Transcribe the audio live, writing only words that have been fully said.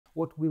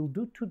What we'll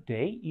do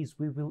today is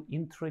we will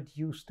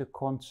introduce the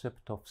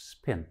concept of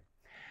spin.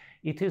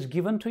 It is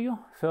given to you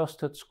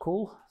first at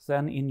school,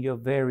 then in your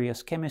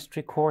various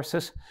chemistry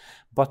courses,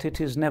 but it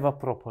is never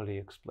properly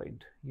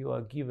explained. You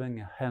are given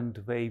a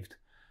hand-waved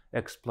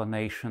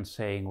explanation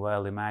saying,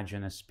 well,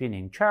 imagine a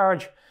spinning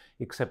charge,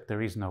 except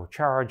there is no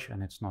charge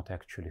and it's not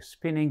actually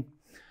spinning.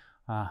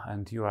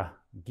 And you are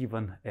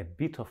given a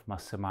bit of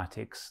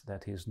mathematics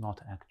that is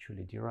not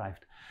actually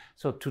derived.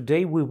 So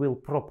today we will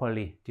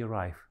properly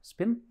derive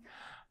spin,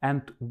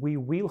 and we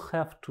will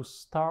have to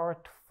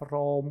start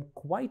from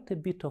quite a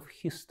bit of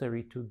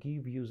history to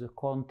give you the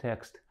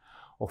context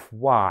of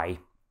why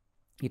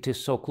it is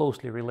so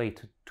closely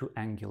related to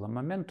angular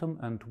momentum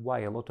and why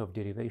a lot of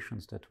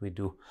derivations that we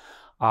do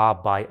are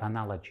by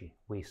analogy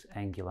with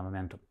angular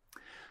momentum.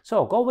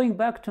 So going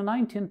back to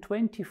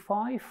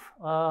 1925,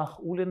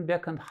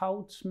 Uhlenbeck and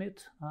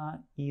Houtsmit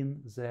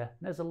in the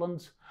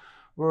Netherlands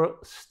were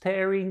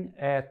staring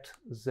at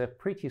the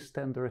pretty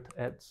standard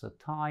at the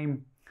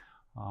time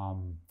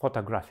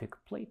photographic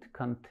plate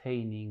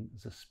containing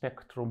the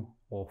spectrum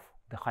of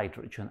the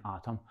hydrogen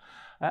atom.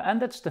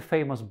 And that's the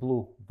famous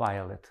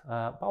blue-violet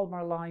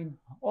Balmer line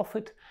of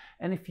it.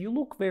 And if you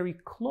look very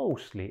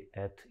closely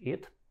at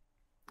it,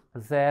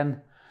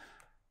 then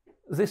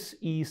this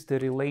is the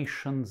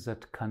relation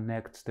that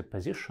connects the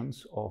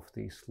positions of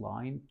this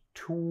line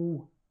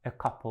to a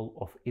couple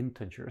of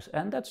integers.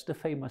 And that's the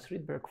famous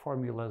Rydberg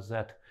formula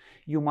that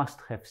you must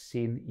have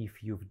seen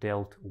if you've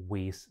dealt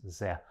with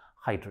the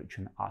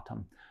hydrogen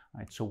atom.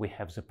 Right? So we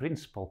have the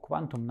principal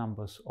quantum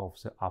numbers of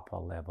the upper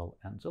level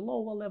and the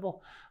lower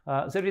level,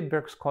 the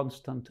Rydberg's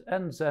constant,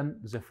 and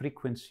then the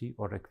frequency,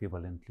 or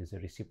equivalently the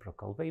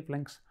reciprocal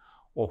wavelengths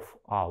of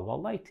our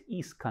light,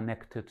 is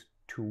connected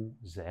to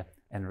the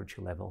energy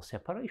level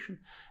separation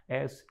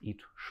as it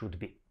should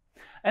be.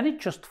 And it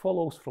just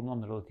follows from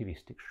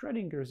non-relativistic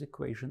Schrödinger's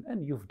equation,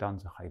 and you've done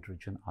the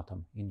hydrogen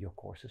atom in your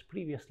courses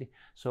previously,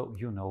 so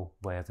you know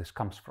where this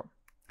comes from.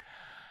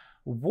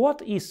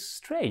 What is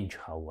strange,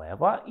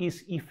 however,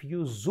 is if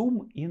you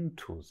zoom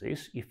into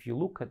this, if you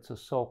look at the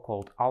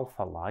so-called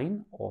alpha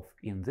line of,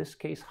 in this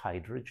case,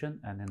 hydrogen,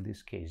 and in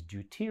this case,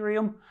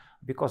 deuterium,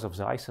 because of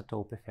the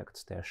isotope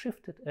effects, they're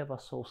shifted ever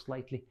so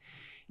slightly,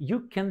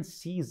 you can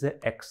see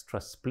the extra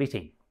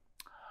splitting.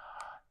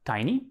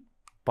 Tiny,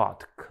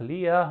 but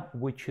clear,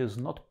 which is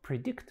not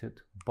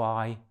predicted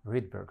by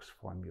Rydberg's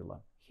formula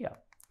here.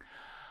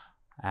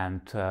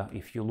 And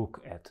if you look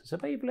at the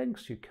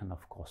wavelengths, you can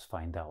of course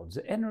find out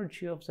the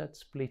energy of that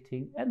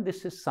splitting, and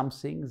this is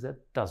something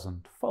that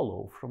doesn't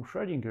follow from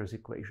Schrödinger's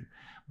equation.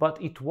 But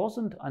it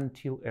wasn't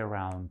until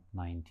around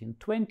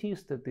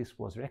 1920s that this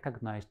was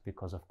recognized,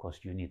 because of course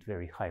you need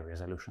very high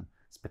resolution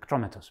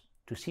spectrometers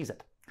to see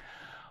that.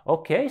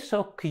 Okay,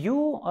 so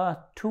Q,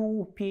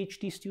 two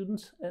PhD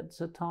students at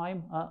the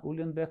time,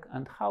 Uhlenbeck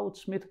and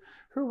Houtsmit,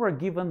 who were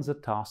given the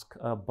task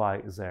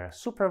by their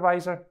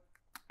supervisor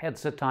at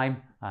the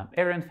time,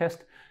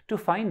 Ehrenfest, to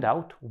find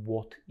out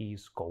what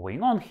is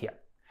going on here.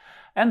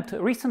 And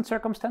recent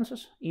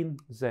circumstances in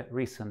the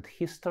recent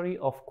history,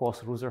 of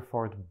course,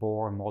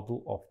 Rutherford-Bohr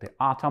model of the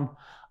atom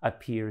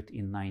appeared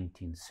in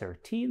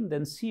 1913,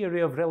 then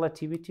theory of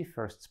relativity,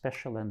 first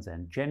special and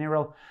then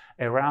general,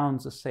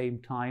 around the same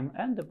time,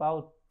 and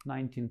about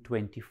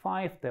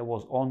 1925 there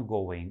was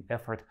ongoing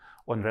effort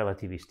on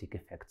relativistic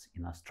effects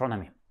in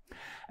astronomy.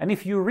 And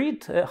if you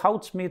read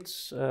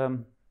Houtsmit's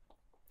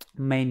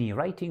many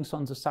writings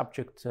on the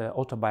subject,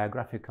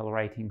 autobiographical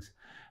writings,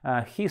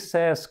 he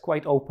says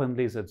quite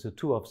openly that the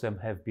two of them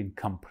have been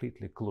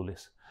completely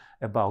clueless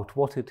about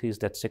what it is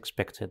that's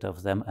expected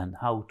of them and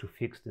how to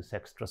fix this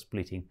extra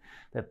splitting,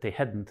 that they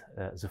hadn't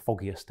the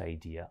foggiest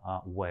idea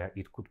where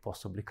it could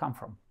possibly come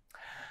from.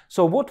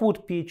 So what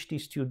would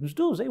PhD students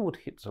do? They would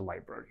hit the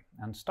library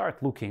and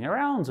start looking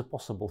around the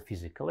possible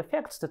physical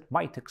effects that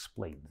might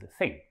explain the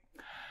thing.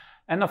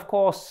 And of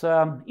course,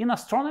 in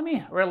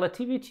astronomy,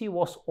 relativity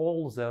was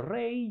all the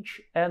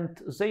rage, and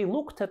they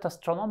looked at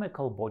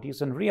astronomical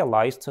bodies and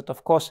realized that,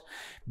 of course,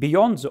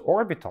 beyond the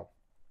orbital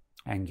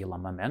angular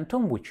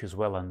momentum, which is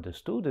well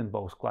understood in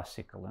both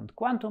classical and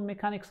quantum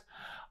mechanics,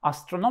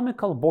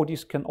 astronomical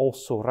bodies can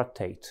also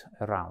rotate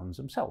around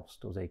themselves,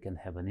 so they can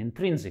have an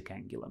intrinsic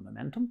angular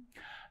momentum.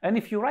 And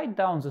if you write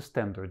down the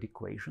standard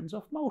equations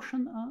of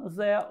motion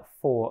there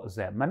for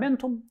the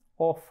momentum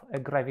of a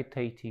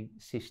gravitating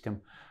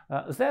system,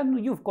 then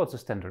you've got the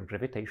standard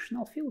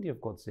gravitational field, you've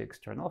got the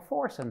external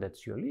force, and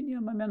that's your linear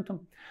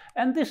momentum.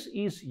 And this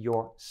is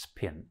your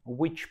spin,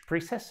 which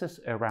precesses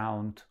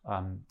around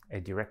a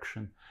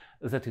direction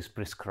that is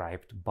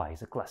prescribed by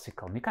the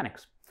classical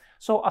mechanics.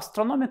 So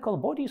astronomical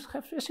bodies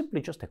have simply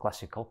just a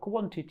classical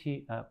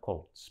quantity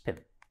called spin.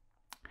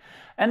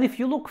 And if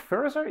you look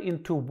further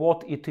into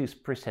what it is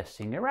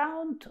precessing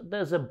around,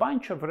 there's a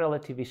bunch of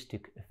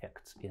relativistic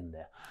effects in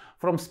there.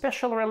 From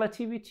special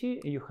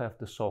relativity, you have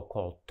the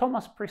so-called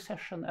Thomas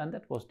precession, and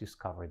that was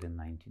discovered in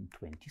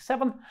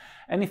 1927.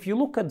 And if you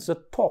look at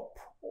the top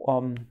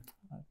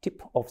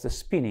tip of the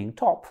spinning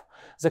top,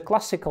 the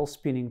classical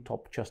spinning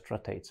top just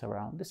rotates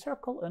around the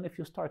circle, and if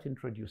you start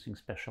introducing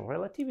special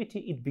relativity,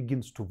 it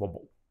begins to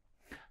wobble.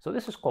 So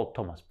this is called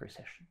Thomas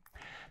precession.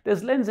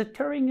 There's then the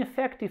Turing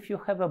effect. If you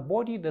have a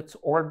body that's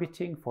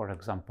orbiting, for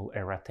example,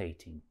 a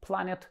rotating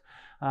planet,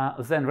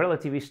 then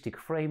relativistic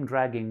frame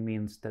dragging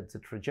means that the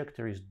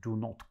trajectories do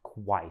not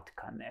quite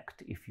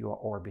connect if you are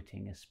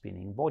orbiting a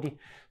spinning body.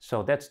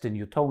 So that's the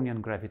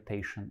Newtonian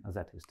gravitation,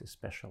 that is the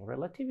special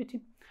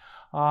relativity.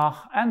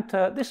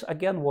 This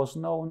again was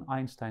known,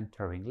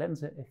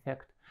 Einstein-Turing-Lense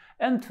effect.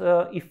 And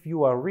if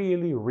you are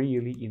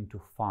really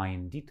into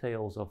fine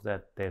details of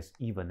that, there's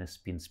even a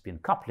spin-spin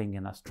coupling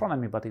in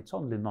astronomy, but it's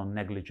only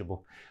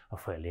non-negligible,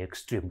 fairly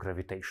extreme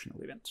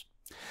gravitational events.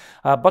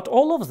 But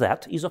all of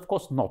that is, of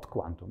course, not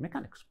quantum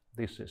mechanics.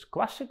 This is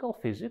classical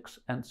physics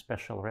and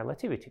special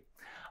relativity.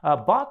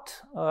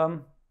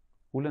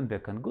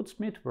 Uhlenbeck and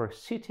Goudsmit were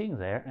sitting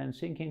there and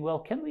thinking, well,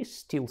 can we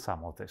steal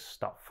some of this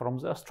stuff from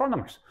the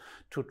astronomers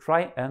to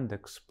try and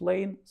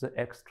explain the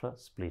extra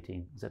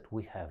splitting that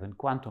we have in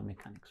quantum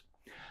mechanics?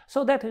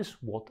 So that is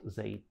what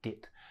they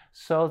did.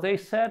 So they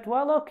said,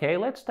 well, okay,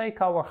 let's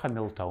take our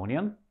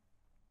Hamiltonian,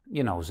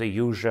 you know, the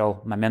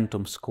usual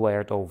momentum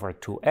squared over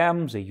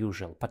 2m, the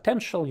usual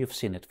potential, you've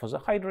seen it for the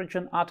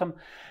hydrogen atom,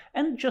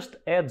 and just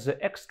add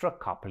the extra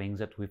coupling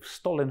that we've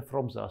stolen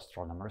from the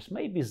astronomers.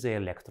 Maybe the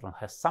electron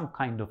has some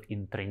kind of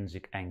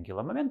intrinsic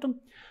angular momentum,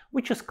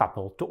 which is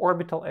coupled to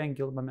orbital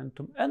angular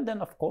momentum, and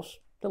then, of course,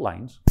 the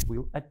lines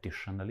will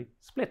additionally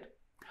split.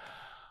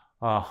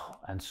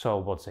 And so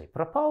what they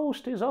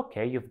proposed is,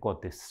 okay, you've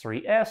got this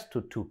 3s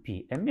to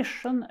 2p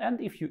emission,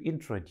 and if you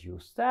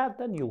introduce that,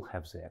 then you'll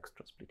have the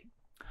extra splitting.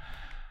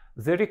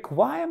 The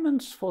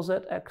requirements for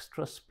that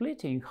extra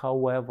splitting,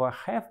 however,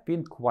 have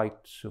been quite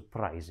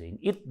surprising.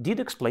 It did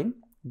explain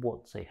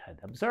what they had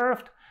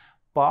observed,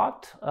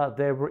 but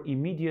there were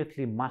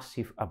immediately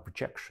massive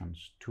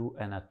objections to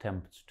an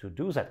attempt to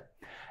do that.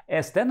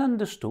 As then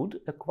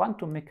understood, a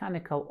quantum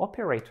mechanical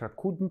operator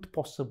couldn't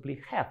possibly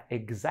have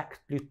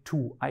exactly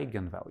two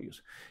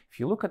eigenvalues. If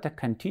you look at a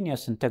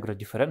continuous integral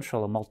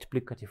differential or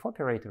multiplicative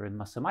operator in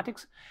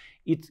mathematics,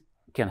 it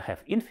can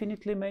have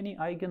infinitely many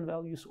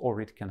eigenvalues,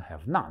 or it can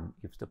have none.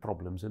 If the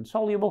problem is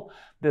insoluble,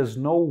 there's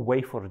no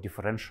way for a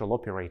differential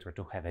operator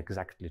to have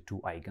exactly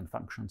two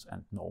eigenfunctions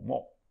and no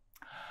more.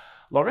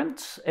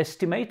 Lorentz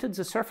estimated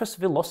the surface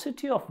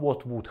velocity of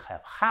what would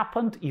have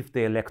happened if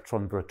the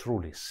electron were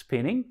truly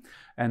spinning,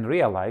 and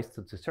realized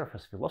that the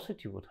surface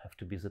velocity would have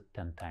to be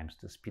 10 times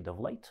the speed of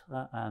light,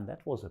 and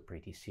that was a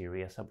pretty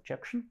serious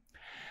objection.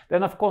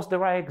 Then, of course,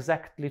 there are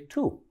exactly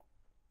two.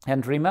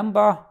 And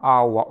remember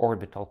our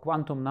orbital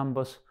quantum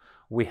numbers.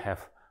 We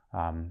have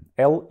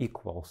L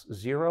equals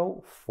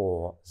 0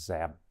 for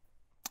the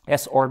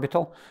s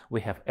orbital,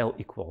 we have L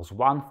equals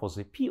 1 for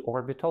the p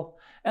orbital,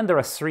 and there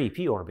are 3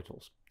 p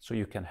orbitals. So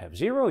you can have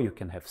 0, you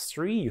can have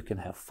 3, you can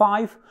have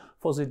 5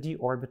 for the d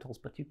orbitals,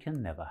 but you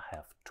can never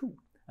have 2.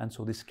 And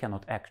so this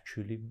cannot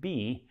actually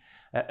be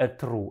a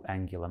true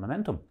angular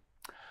momentum.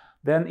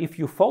 Then if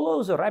you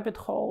follow the rabbit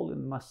hole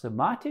in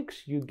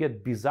mathematics, you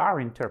get bizarre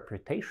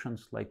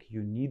interpretations, like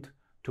you need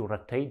to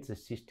rotate the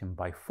system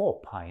by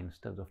 4 pi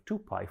instead of 2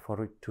 pi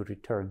for it to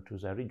return to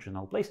the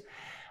original place.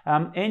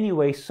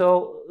 Anyway,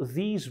 so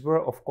these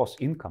were, of course,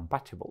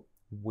 incompatible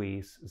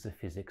with the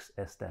physics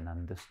as then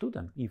understood,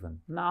 and even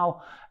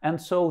now.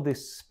 And so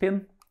this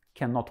spin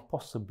cannot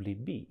possibly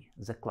be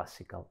the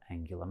classical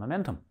angular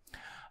momentum.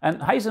 And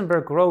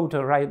Heisenberg wrote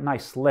a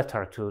nice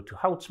letter to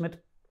Goudsmit,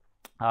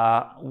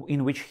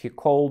 in which he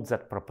called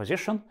that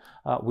proposition,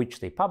 which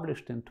they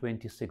published in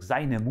 26,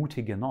 seine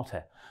mutige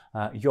Note,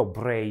 your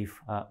brave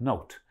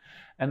note.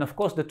 And of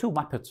course, the two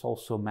Muppets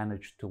also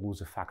managed to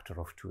lose a factor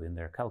of 2 in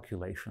their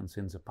calculations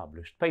in the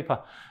published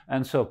paper.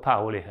 And so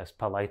Pauli has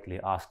politely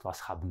asked,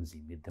 was haben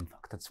Sie mit dem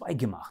Faktor 2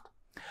 gemacht?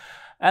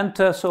 And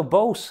so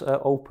both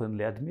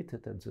openly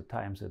admitted at the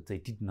time that they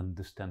didn't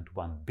understand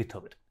one bit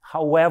of it.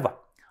 However,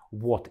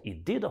 what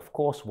it did, of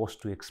course, was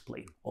to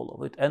explain all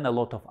of it and a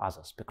lot of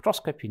other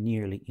spectroscopy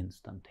nearly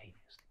instantaneously.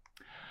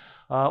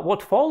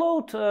 What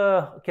followed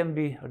can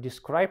be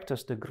described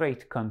as the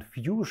Great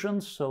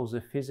Confusion. So the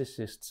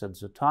physicists at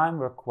the time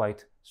were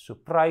quite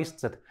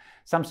surprised that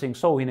something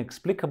so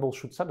inexplicable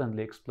should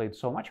suddenly explain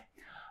so much.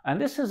 And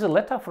this is a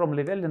letter from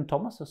Llewellyn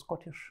Thomas, a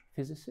Scottish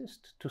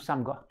physicist, to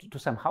Sam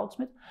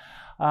Goudsmit.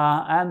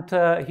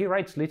 He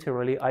writes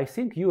literally, I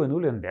think you and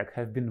Uhlenbeck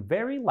have been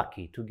very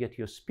lucky to get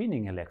your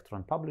spinning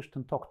electron published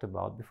and talked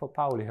about before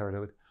Pauli heard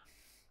of it.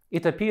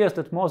 It appears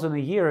that more than a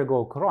year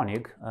ago,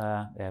 Kronig,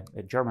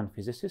 a German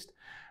physicist,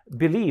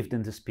 believed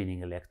in the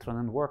spinning electron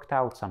and worked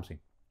out something.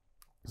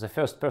 The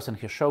first person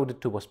he showed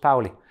it to was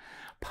Pauli.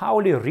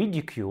 Pauli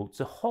ridiculed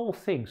the whole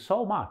thing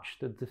so much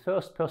that the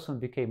first person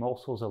became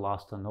also the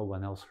last, and no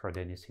one else heard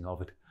anything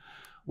of it.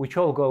 Which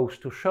all goes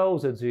to show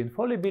that the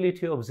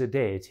infallibility of the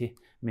deity,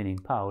 meaning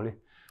Pauli,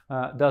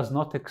 does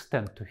not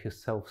extend to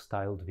his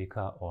self-styled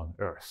vicar on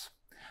Earth.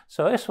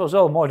 So this was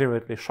all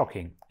moderately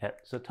shocking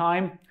at the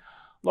time.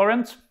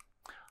 Lorentz,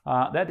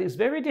 That is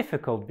very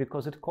difficult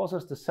because it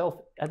causes the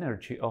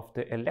self-energy of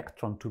the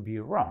electron to be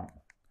wrong.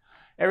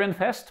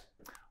 Ehrenfest,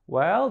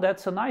 well,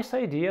 that's a nice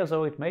idea,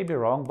 though it may be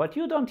wrong, but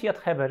you don't yet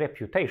have a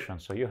reputation,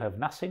 so you have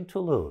nothing to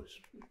lose.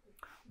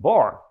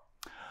 Bohr,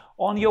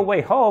 on your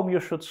way home, you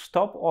should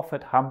stop off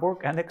at Hamburg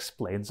and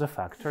explain the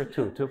factor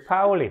 2 to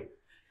Pauli.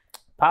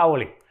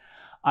 Pauli,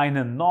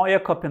 eine neue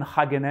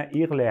Kopenhagener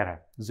Irrlehre,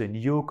 the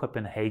new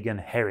Copenhagen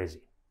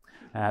heresy.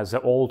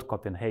 The old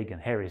Copenhagen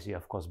heresy,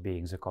 of course,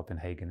 being the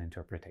Copenhagen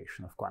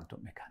interpretation of quantum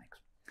mechanics.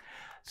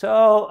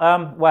 So,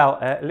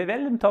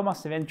 Wilhelm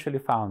Thomas eventually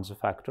found the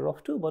factor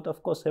of 2, but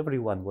of course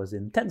everyone was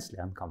intensely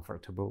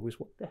uncomfortable with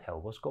what the hell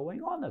was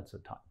going on at the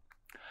time.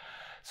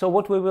 So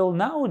what we will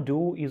now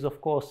do is, of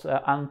course,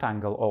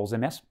 untangle all the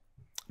mess.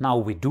 Now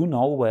we do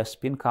know where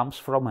spin comes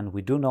from and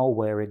we do know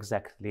where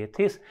exactly it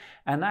is.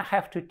 And I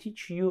have to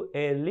teach you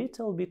a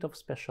little bit of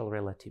special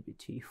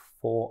relativity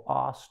for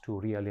us to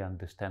really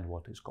understand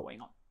what is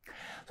going on.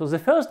 So the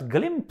first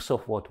glimpse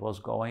of what was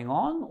going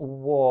on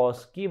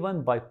was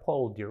given by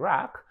Paul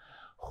Dirac,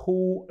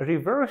 who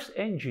reverse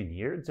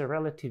engineered the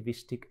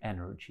relativistic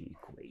energy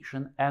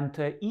equation. And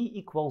E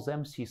equals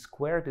mc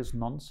squared is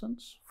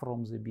nonsense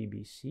from the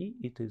BBC.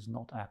 It is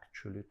not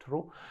actually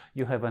true.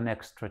 You have an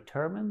extra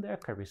term in there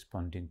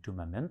corresponding to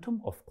momentum.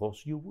 Of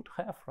course you would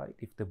have, right?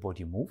 If the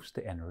body moves,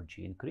 the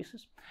energy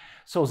increases.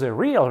 So the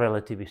real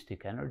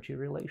relativistic energy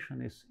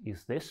relation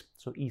is this.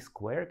 So E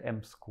squared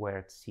m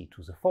squared c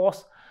to the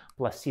 4th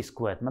plus c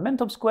squared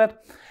momentum squared.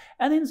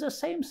 And in the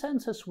same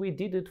sense as we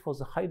did it for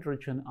the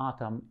hydrogen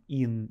atom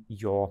in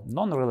your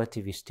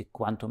non-relativistic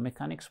quantum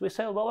mechanics, we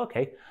say, well,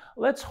 okay,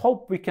 let's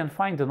hope we can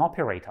find an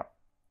operator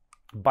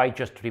by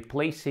just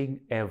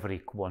replacing every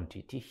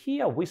quantity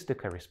here with the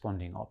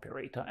corresponding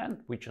operator,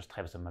 and we just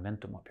have the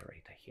momentum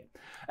operator here,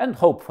 and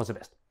hope for the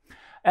best.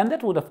 And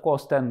that would, of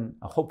course, then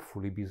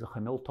hopefully be the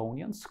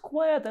Hamiltonian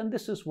squared, and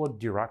this is what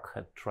Dirac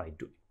had tried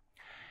doing.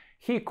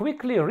 He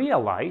quickly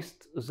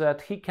realized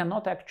that he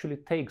cannot actually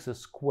take the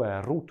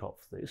square root of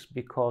this,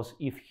 because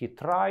if he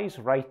tries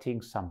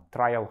writing some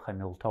trial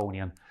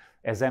Hamiltonian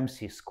as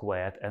mc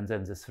squared and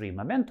then the 3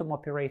 momentum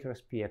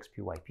operators px,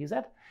 py,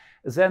 pz,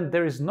 then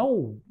there is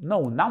no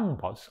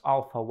numbers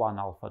alpha 1,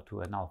 alpha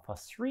 2 and alpha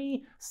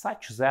 3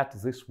 such that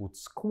this would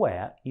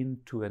square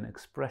into an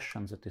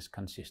expression that is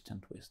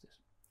consistent with this.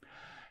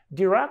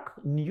 Dirac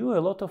knew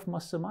a lot of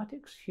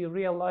mathematics. He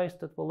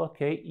realized that, well,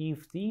 okay,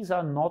 if these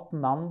are not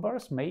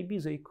numbers, maybe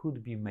they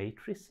could be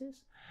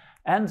matrices.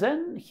 And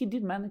then he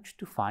did manage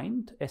to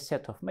find a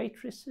set of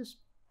matrices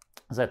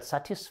that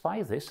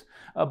satisfy this.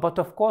 But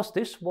of course,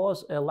 this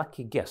was a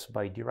lucky guess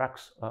by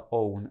Dirac's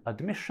own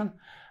admission.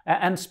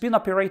 And spin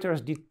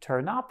operators did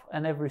turn up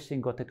and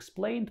everything got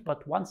explained.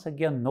 But once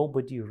again,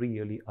 nobody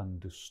really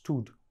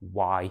understood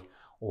why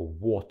or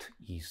what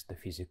is the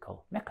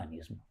physical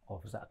mechanism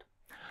of that.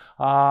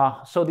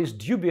 So this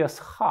dubious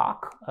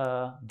hack,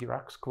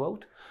 Dirac's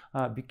quote,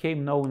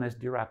 became known as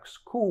Dirac's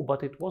coup,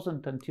 but it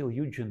wasn't until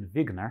Eugen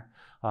Wigner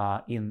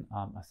in,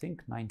 I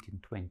think,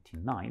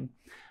 1929,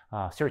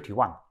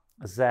 31,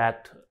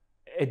 that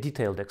a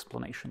detailed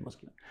explanation was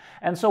given.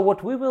 And so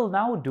what we will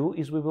now do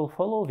is we will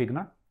follow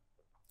Wigner.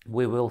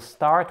 We will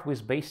start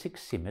with basic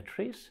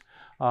symmetries.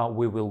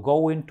 We will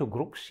go into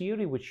group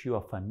theory, which you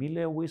are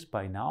familiar with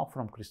by now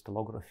from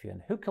crystallography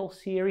and Huckel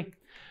theory.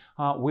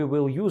 We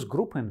will use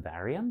group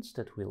invariants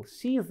that we'll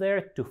see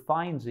there to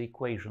find the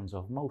equations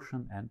of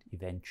motion, and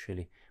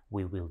eventually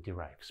we will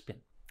derive spin.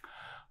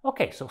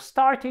 Okay, so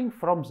starting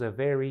from the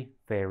very,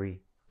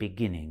 very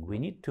beginning, we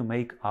need to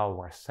make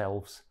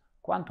ourselves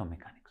quantum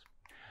mechanics.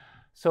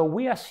 So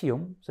we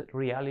assume that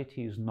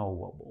reality is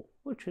knowable,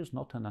 which is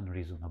not an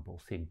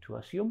unreasonable thing to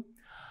assume.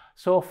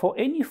 So for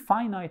any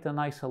finite and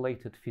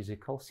isolated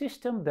physical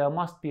system, there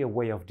must be a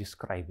way of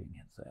describing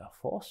it,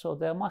 therefore. So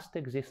there must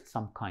exist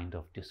some kind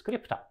of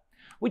descriptor,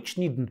 which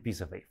needn't be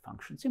the wave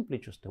function, simply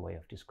just a way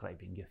of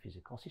describing your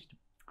physical system.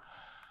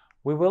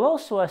 We will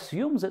also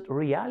assume that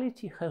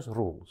reality has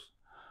rules.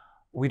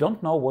 We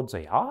don't know what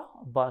they are,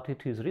 but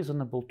it is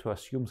reasonable to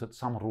assume that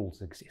some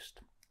rules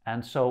exist.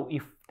 And so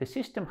if the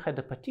system had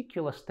a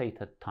particular state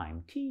at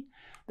time t,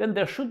 then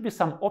there should be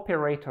some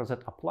operator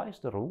that applies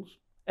the rules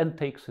and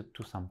takes it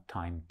to some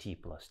time t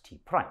plus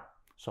t prime.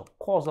 So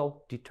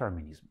causal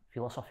determinism,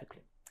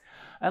 philosophically.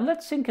 And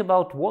let's think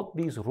about what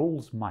these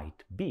rules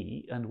might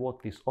be and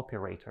what this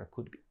operator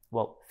could be.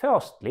 Well,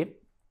 firstly,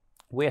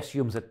 we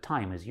assume that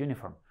time is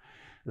uniform.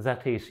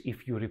 That is,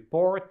 if you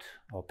report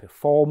or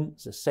perform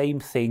the same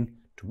thing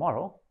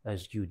tomorrow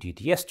as you did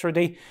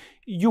yesterday,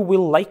 you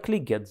will likely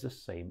get the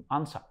same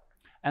answer.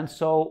 And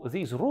so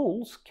these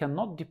rules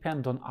cannot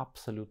depend on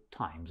absolute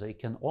time. They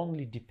can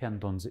only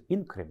depend on the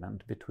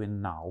increment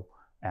between now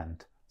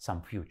and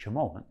some future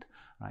moment,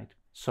 right?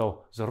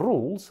 So the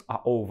rules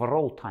are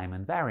overall time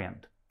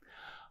invariant.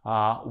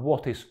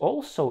 What is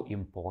also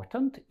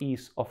important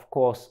is, of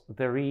course,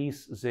 there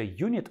is the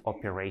unit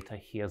operator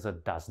here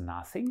that does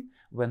nothing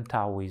when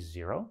tau is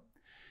 0.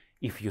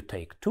 If you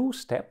take 2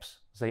 steps,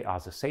 they are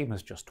the same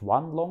as just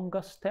one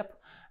longer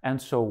step. And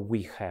so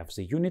we have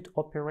the unit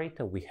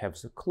operator, we have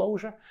the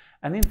closure,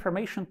 and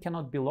information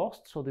cannot be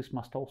lost, so this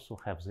must also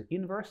have the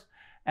inverse.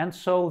 And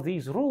so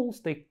these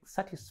rules, they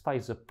satisfy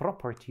the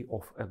property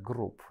of a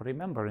group.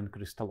 Remember in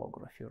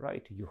crystallography,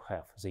 right? You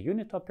have the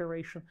unit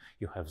operation,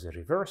 you have the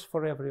reverse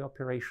for every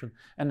operation,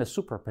 and the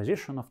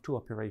superposition of two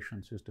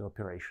operations is the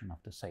operation of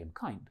the same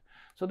kind.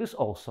 So this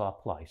also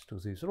applies to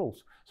these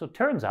rules. So it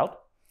turns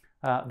out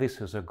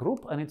this is a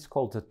group, and it's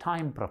called the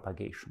time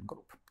propagation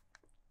group.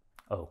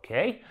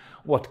 Okay,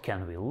 what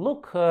can we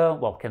look?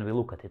 Well, can we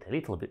look at it a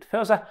little bit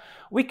further?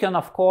 We can,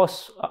 of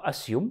course,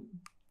 assume,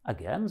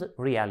 again, that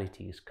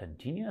reality is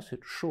continuous. It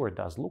sure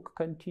does look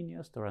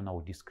continuous. There are no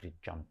discrete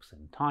jumps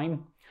in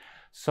time.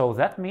 So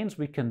that means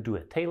we can do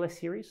a Taylor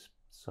series.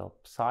 So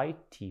psi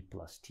t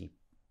plus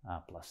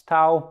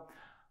tau,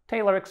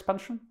 Taylor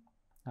expansion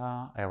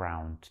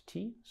around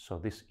t. So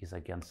this is,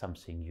 again,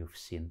 something you've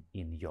seen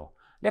in your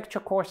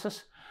lecture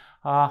courses.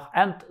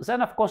 And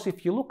then, of course,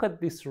 if you look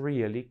at this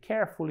really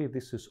carefully,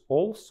 this is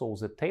also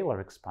the Taylor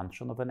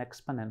expansion of an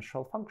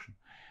exponential function.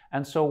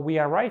 And so we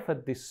arrive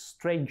at this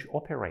strange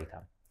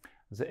operator,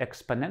 the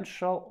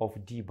exponential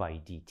of d by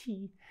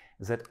dt,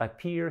 that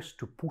appears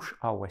to push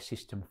our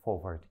system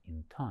forward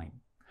in time.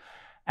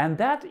 And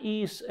that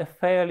is a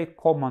fairly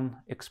common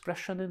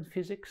expression in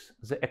physics.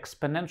 The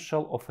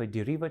exponential of a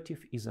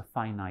derivative is a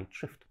finite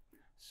shift.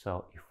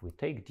 So if we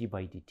take d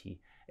by dt,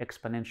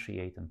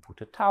 exponentiate and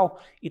put a tau,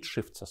 it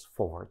shifts us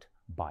forward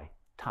by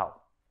tau.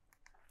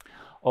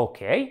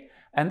 Okay,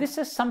 and this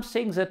is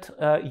something that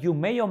you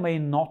may or may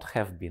not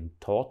have been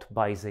taught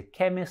by the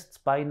chemists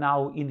by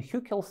now. In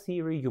Huckel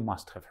theory, you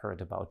must have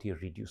heard about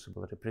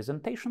irreducible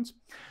representations.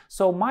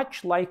 So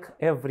much like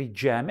every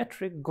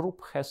geometric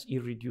group has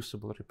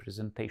irreducible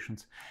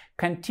representations,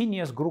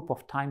 continuous group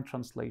of time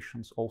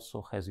translations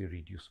also has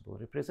irreducible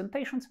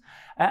representations.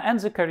 And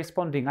the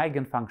corresponding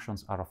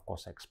eigenfunctions are, of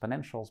course,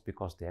 exponentials,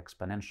 because the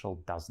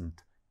exponential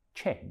doesn't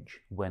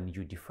change when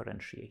you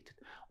differentiate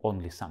it.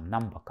 Only some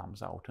number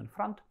comes out in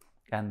front,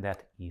 and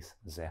that is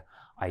the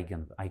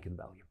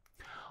eigenvalue.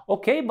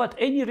 Okay, but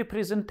any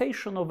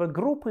representation of a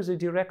group is a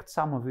direct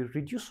sum of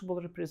irreducible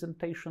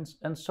representations,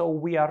 and so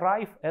we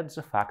arrive at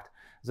the fact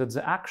that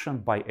the action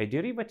by a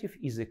derivative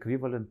is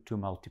equivalent to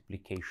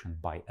multiplication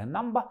by a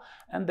number,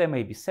 and there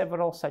may be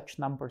several such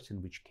numbers,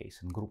 in which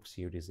case in group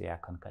theory they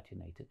are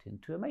concatenated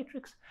into a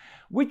matrix,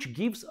 which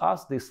gives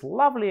us this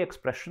lovely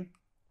expression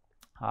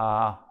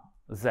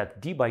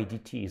that d by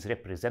dt is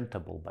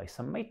representable by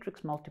some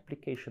matrix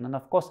multiplication. And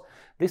of course,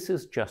 this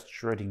is just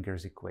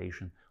Schrödinger's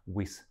equation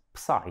with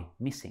psi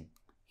missing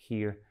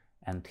here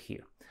and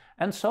here.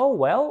 And so,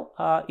 well,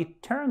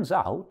 it turns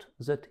out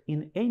that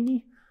in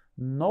any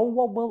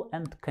knowable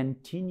and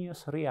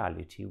continuous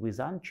reality with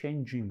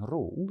unchanging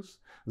rules,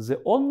 the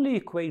only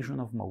equation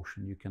of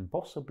motion you can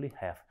possibly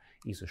have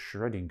is a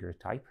Schrödinger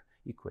type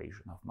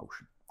equation of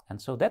motion.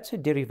 And so that's a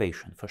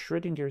derivation for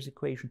Schrödinger's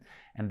equation,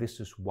 and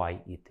this is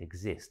why it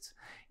exists.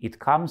 It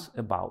comes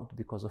about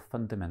because of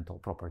fundamental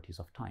properties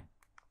of time.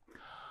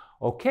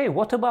 Okay,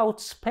 what about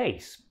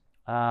space?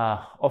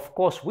 Of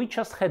course, we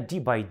just had d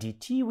by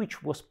dt,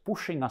 which was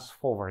pushing us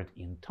forward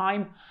in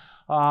time.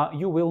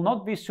 You will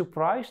not be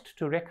surprised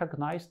to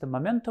recognize the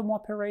momentum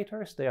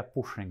operators. They are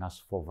pushing us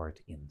forward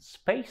in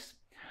space.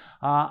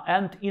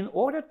 And in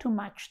order to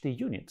match the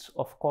units,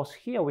 of course,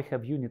 here we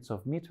have units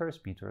of meters,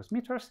 meters,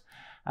 meters.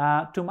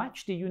 To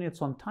match the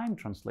units on time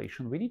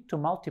translation, we need to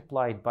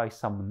multiply it by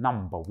some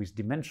number with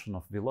dimension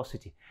of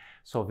velocity.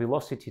 So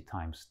velocity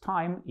times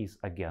time is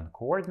again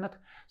coordinate.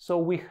 So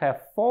we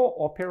have 4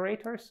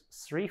 operators,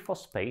 3 for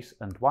space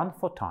and 1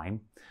 for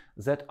time,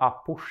 that are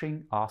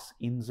pushing us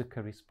in the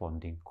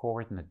corresponding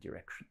coordinate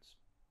directions.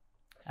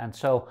 And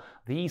so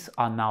these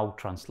are now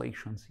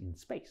translations in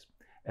space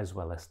as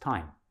well as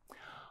time.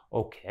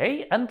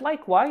 Okay, and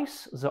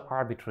likewise, the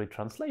arbitrary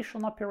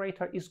translation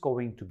operator is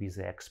going to be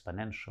the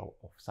exponential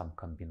of some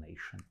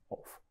combination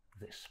of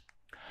this.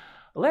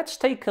 Let's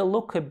take a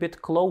look a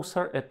bit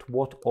closer at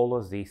what all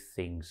of these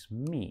things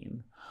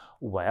mean.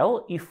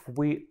 Well, if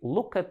we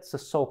look at the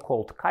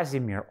so-called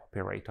Casimir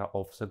operator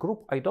of the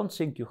group, I don't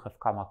think you have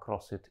come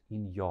across it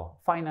in your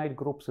finite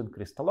groups in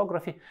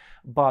crystallography,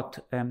 but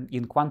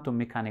in quantum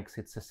mechanics,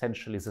 it's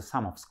essentially the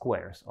sum of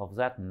squares of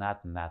that and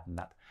that and that and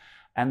that.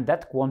 And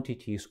that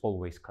quantity is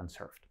always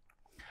conserved.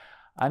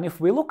 And if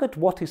we look at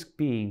what is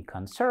being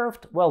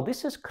conserved, well,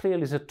 this is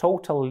clearly the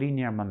total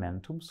linear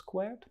momentum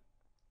squared.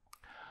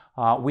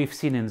 We've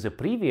seen in the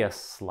previous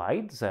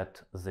slide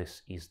that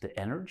this is the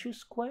energy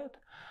squared.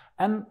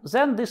 And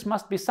then this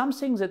must be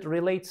something that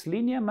relates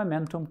linear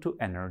momentum to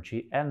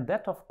energy, and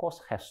that, of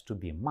course, has to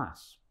be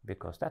mass,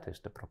 because that is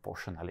the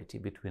proportionality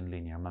between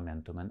linear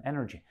momentum and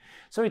energy.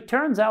 So it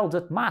turns out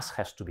that mass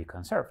has to be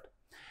conserved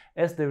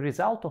as the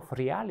result of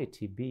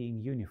reality being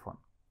uniform.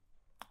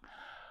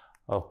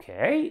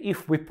 Okay,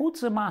 if we put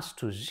the mass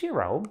to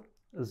 0,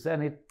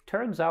 then it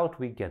turns out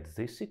we get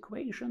this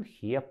equation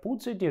here,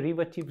 put the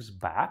derivatives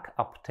back,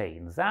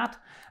 obtain that.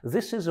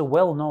 This is a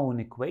well-known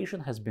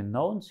equation, has been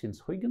known since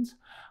Huygens.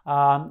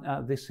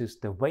 This is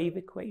the wave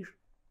equation.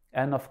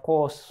 And of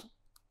course,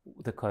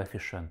 the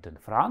coefficient in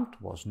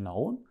front was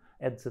known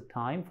at the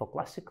time for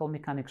classical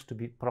mechanics to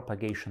be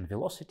propagation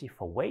velocity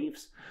for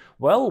waves.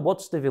 Well,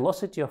 what's the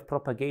velocity of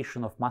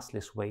propagation of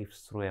massless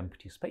waves through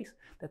empty space?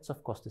 That's,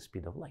 of course, the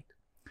speed of light.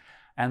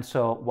 And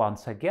so,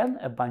 once again,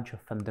 a bunch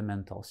of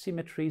fundamental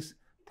symmetries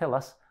tell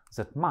us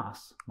that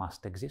mass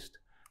must exist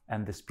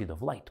and the speed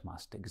of light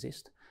must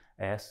exist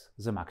as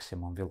the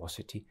maximum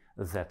velocity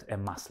that a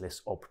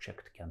massless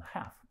object can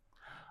have.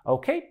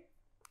 Okay,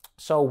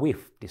 so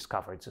we've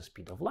discovered the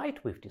speed of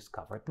light, we've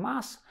discovered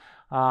mass,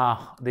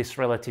 this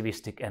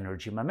relativistic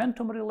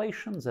energy-momentum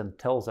relations, and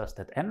tells us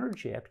that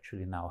energy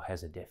actually now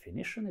has a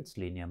definition, it's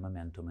linear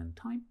momentum in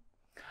time.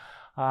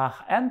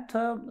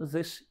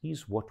 This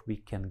is what we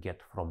can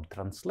get from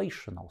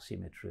translational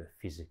symmetry of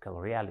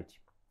physical reality.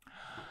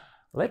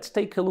 Let's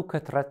take a look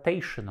at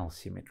rotational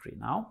symmetry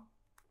now.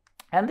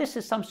 And this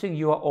is something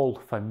you are all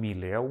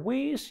familiar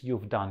with.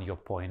 You've done your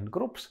point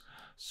groups.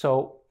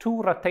 So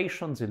 2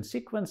 rotations in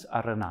sequence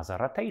are another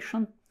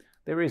rotation.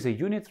 There is a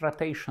unit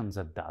rotation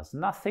that does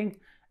nothing.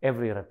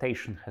 Every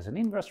rotation has an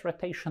inverse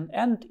rotation.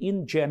 And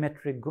in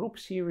geometric group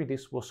theory,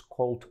 this was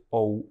called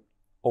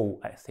OO,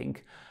 I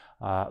think,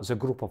 the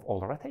group of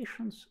all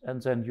rotations.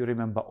 And then you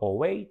remember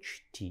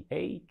OH,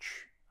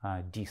 TH,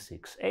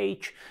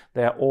 D6H.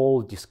 They're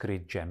all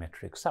discrete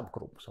geometric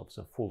subgroups of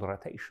the full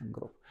rotation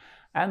group.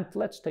 And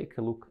let's take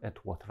a look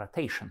at what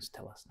rotations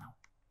tell us now.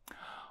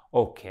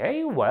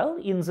 Okay, well,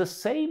 in the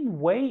same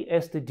way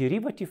as the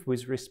derivative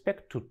with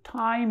respect to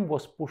time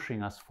was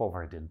pushing us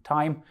forward in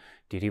time,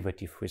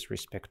 derivative with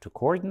respect to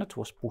coordinate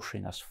was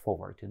pushing us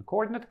forward in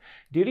coordinate,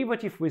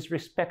 derivative with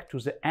respect to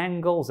the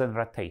angle then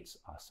rotates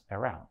us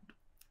around.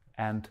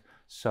 And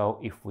so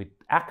if we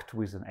act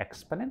with an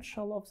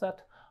exponential of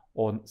that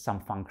on some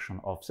function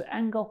of the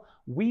angle,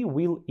 we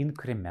will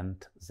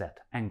increment that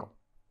angle.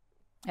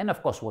 And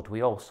of course, what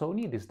we also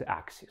need is the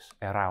axis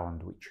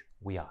around which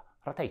we are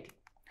rotating.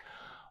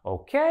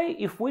 Okay,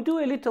 if we do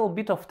a little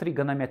bit of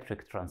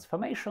trigonometric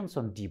transformations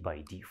on d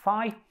by d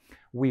phi,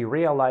 we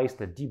realize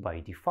that d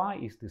by d phi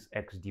is this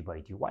x d by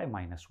dy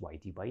minus y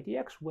d by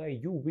dx, where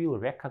you will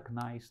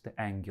recognize the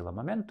angular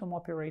momentum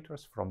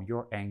operators from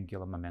your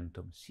angular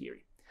momentum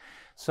theory.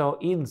 So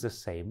in the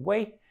same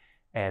way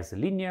as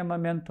linear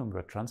momentum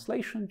were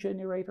translation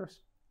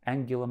generators,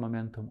 angular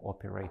momentum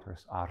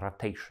operators are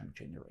rotation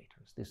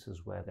generators. This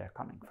is where they're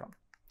coming from.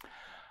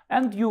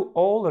 And you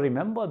all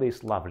remember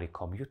these lovely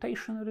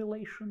commutation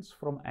relations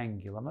from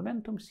angular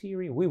momentum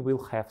theory. We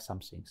will have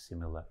something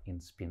similar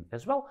in spin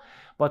as well.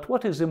 But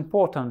what is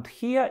important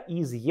here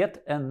is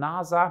yet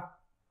another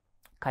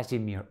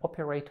Casimir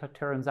operator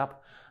turns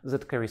up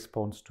that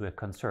corresponds to a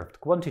conserved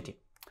quantity.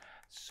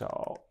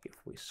 So if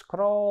we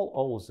scroll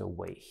all the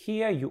way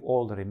here, you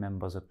all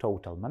remember the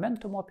total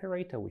momentum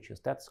operator, which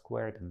is that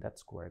squared and that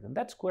squared and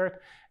that squared,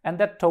 and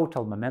that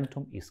total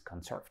momentum is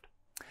conserved.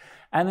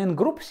 And in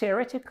group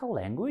theoretical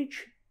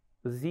language,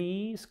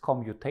 these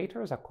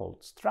commutators are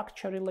called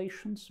structure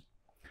relations.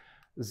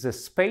 The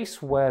space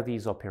where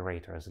these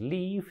operators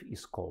live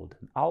is called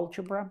an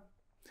algebra.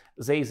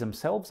 They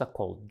themselves are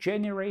called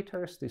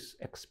generators. This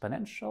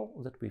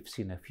exponential that we've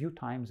seen a few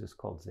times is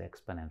called the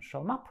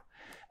exponential map.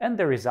 And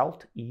the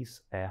result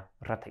is a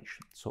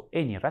rotation. So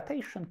any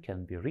rotation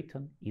can be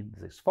written in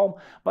this form,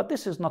 but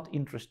this is not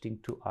interesting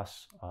to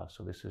us.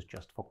 So this is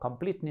just for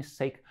completeness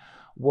sake.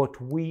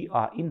 What we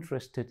are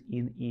interested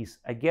in is,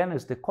 again,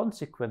 as the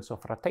consequence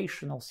of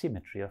rotational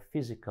symmetry of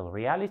physical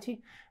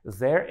reality,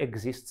 there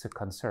exists a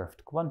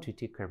conserved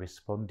quantity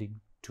corresponding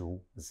to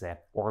the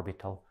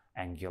orbital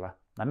angular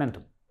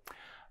momentum.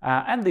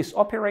 And this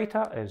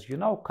operator, as you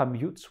know,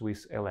 commutes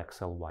with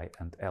Lx, Ly,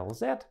 and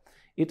Lz.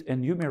 It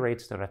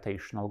enumerates the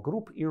rotational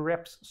group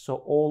irreps, so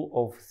all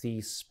of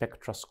these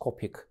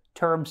spectroscopic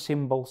term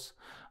symbols,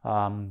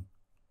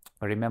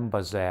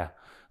 remember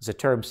the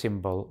term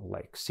symbol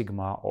like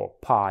sigma or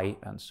pi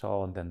and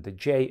so on, then the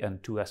J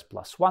and 2s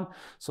plus 1.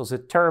 So the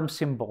term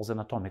symbols in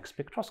atomic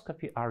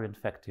spectroscopy are in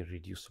fact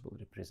irreducible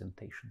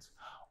representations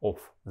of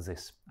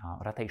this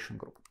rotation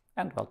group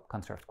and, well,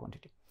 conserved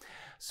quantity.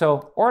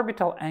 So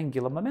orbital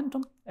angular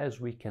momentum,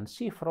 as we can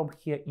see from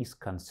here, is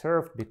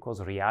conserved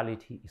because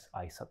reality is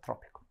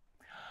isotropic.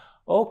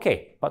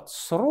 Okay, but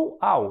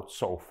throughout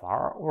so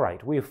far,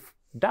 right, we've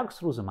dug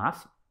through the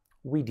math,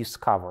 we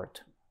discovered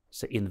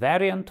the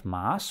invariant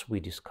mass, we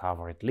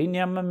discovered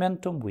linear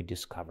momentum, we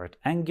discovered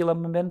angular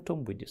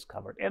momentum, we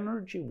discovered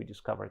energy, we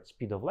discovered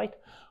speed of light.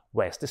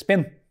 Where's the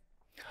spin?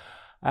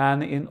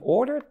 And in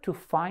order to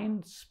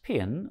find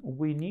spin,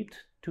 we need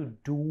to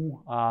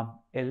do a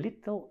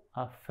little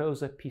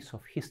further piece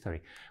of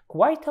history.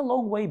 Quite a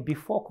long way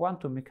before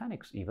quantum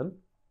mechanics even,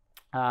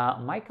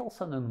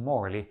 Michelson and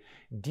Morley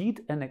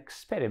did an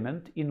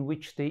experiment in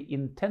which they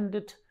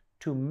intended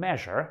to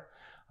measure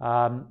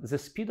the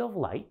speed of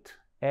light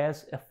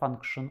as a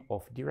function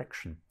of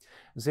direction.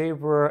 They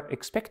were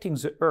expecting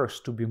the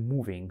Earth to be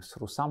moving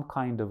through some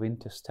kind of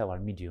interstellar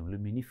medium,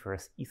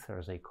 luminiferous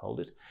ether they called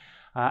it,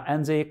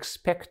 and they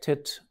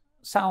expected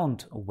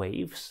sound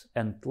waves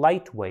and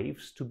light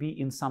waves to be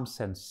in some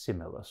sense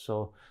similar.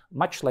 So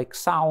much like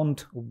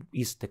sound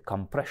is the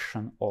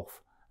compression of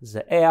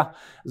the air,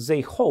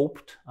 they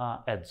hoped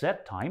at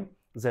that time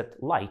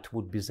that light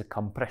would be the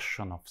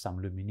compression of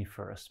some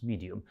luminiferous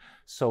medium.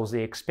 So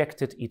they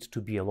expected it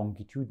to be a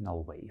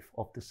longitudinal wave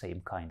of the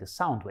same kind as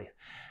sound wave.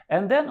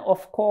 And then,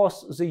 of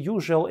course, the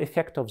usual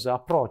effect of the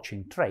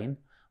approaching train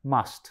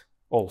must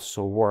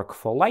also work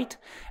for light,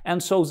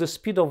 and so the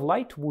speed of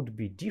light would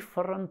be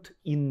different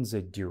in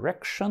the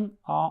direction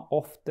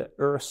of the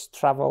Earth's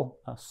travel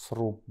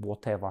through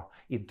whatever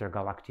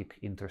intergalactic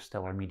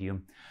interstellar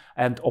medium,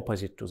 and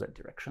opposite to that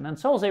direction. And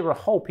so they were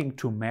hoping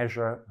to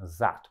measure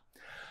that.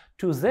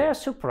 To their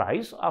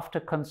surprise,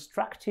 after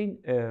constructing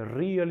a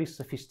really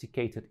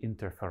sophisticated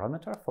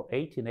interferometer for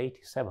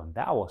 1887,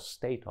 that was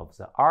state of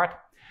the art,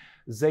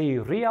 they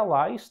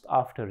realized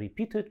after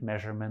repeated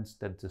measurements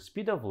that the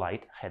speed of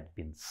light had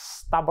been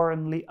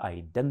stubbornly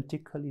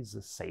identically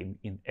the same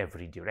in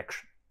every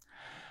direction.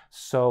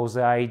 So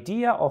the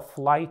idea of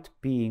light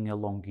being a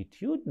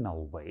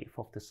longitudinal wave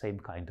of the same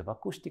kind of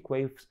acoustic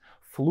waves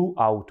flew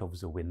out of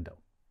the window.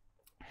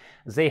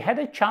 They had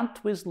a chat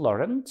with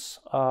Lorentz,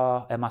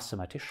 a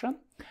mathematician,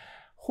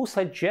 who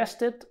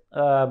suggested,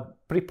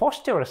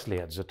 preposterously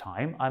at the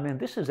time, I mean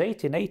this is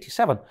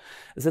 1887,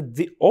 that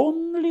the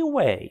only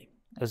way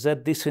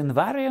that this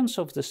invariance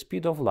of the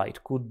speed of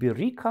light could be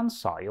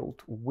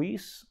reconciled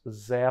with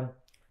the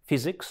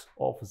physics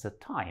of the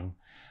time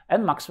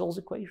and Maxwell's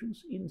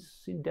equations,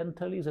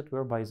 incidentally, that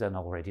were by then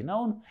already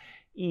known,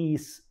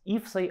 is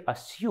if they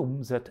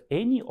assume that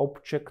any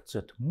object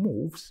that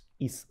moves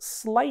is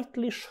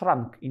slightly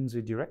shrunk in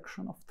the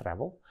direction of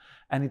travel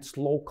and its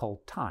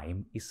local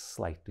time is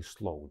slightly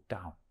slowed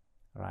down,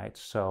 right?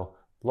 So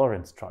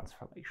Lorentz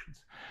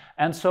transformations.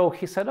 And so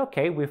he said,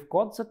 okay, we've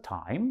got the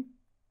time,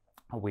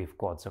 we've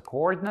got the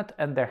coordinate,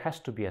 and there has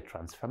to be a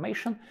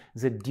transformation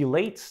that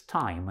delays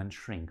time and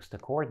shrinks the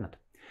coordinate.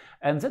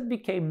 And that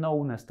became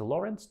known as the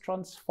Lorentz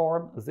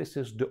transform. This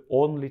is the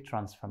only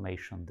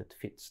transformation that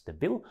fits the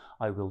bill.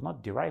 I will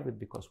not derive it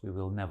because we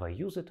will never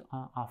use it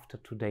after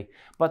today.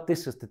 But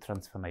this is the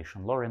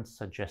transformation Lorentz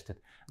suggested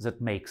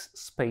that makes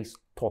space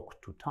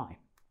talk to time.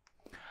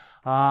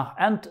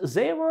 And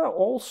they were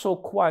also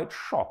quite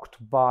shocked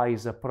by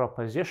the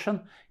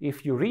proposition.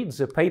 If you read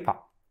the paper,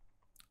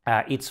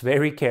 it's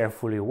very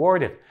carefully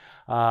worded.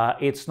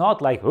 It's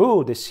not like,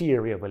 oh, the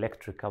theory of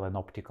electrical and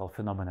optical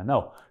phenomena.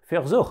 No,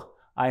 Versuch,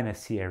 eine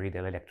Theorie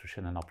der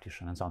elektrischen und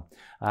optischen, and so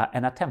on.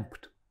 An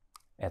attempt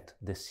at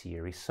the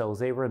theory. So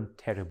they weren't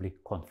terribly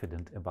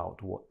confident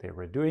about what they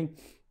were doing,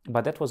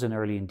 but that was an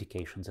early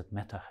indication that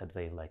matter had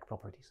wave-like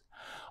properties.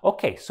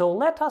 Okay, so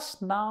let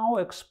us now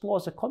explore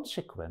the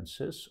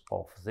consequences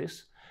of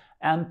this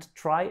and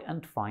try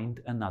and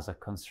find another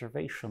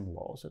conservation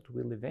law that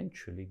will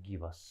eventually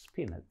give us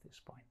spin at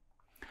this point.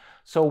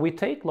 So we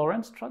take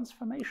Lorentz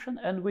transformation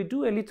and we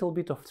do a little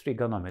bit of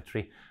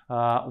trigonometry.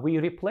 We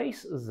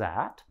replace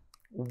that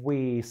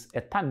with a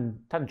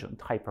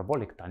tangent,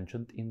 hyperbolic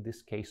tangent, in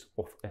this case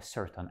of a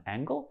certain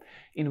angle,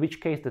 in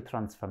which case the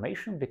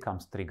transformation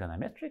becomes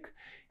trigonometric,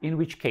 in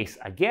which case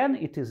again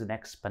it is an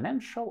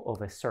exponential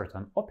of a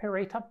certain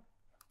operator.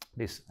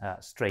 This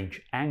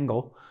strange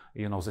angle,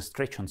 you know, the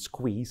stretch and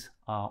squeeze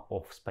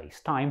of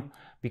space-time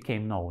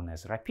became known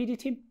as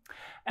rapidity.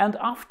 And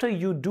after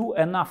you do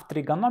enough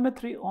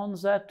trigonometry on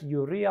that,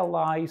 you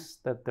realize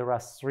that there are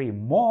three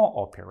more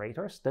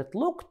operators that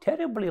look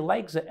terribly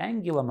like the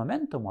angular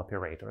momentum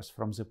operators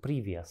from the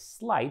previous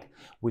slide,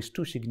 with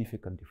two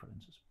significant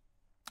differences.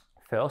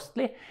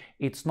 Firstly,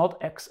 it's not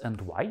x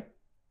and y,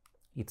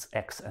 it's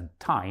x and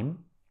time.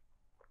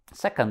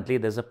 Secondly,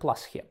 there's a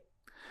plus here.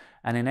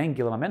 And in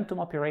angular momentum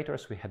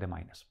operators, we had a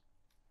minus.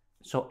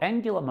 So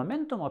angular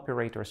momentum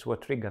operators were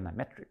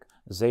trigonometric.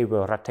 They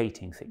were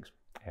rotating things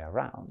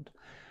around.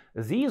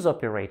 These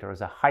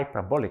operators are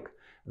hyperbolic.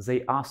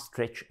 They are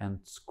stretch and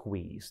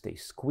squeeze. They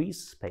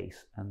squeeze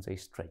space and they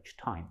stretch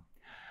time.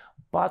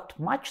 But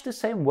much the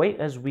same way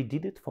as we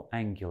did it for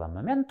angular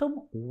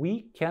momentum,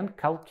 we can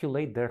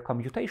calculate their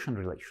commutation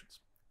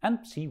relations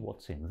and see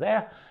what's in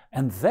there,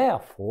 and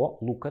therefore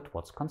look at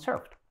what's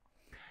conserved.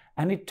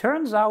 And it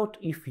turns out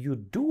if you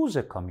do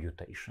the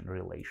commutation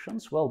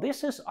relations, well,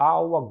 this is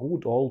our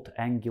good old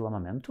angular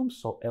momentum.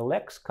 So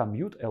Lx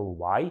commute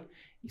Ly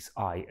is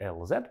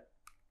ILz.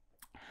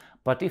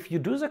 But if you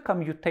do the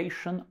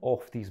commutation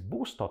of these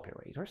boost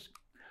operators,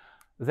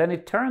 then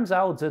it turns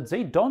out that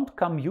they don't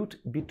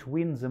commute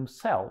between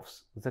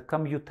themselves. The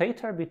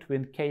commutator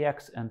between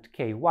Kx and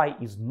Ky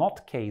is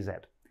not Kz,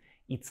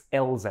 it's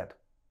Lz.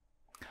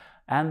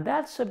 And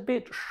that's a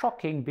bit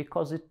shocking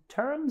because it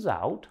turns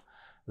out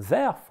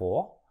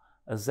therefore,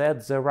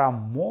 that there are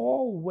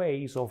more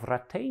ways of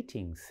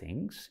rotating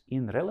things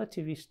in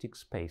relativistic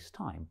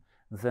space-time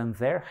than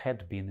there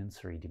had been in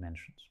 3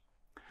 dimensions.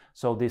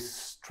 So this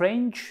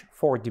strange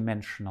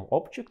 4-dimensional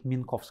object,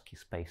 Minkowski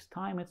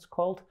space-time it's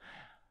called,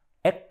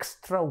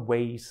 extra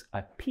ways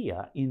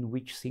appear in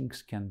which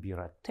things can be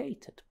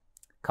rotated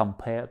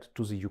compared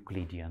to the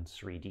Euclidean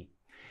 3D.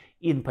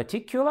 In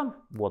particular,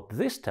 what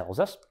this tells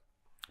us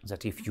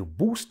that if you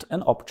boost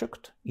an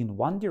object in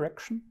one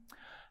direction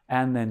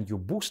and then you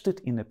boost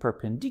it in a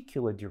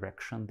perpendicular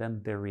direction,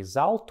 then the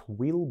result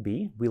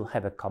will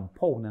have a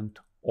component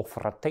of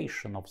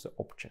rotation of the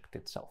object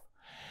itself.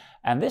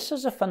 And this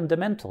is a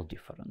fundamental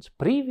difference.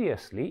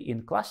 Previously,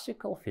 in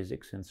classical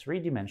physics, in 3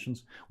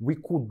 dimensions, we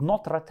could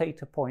not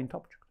rotate a point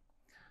object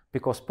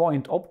because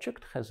point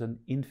object has an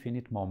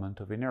infinite moment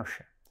of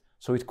inertia,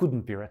 so it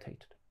couldn't be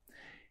rotated.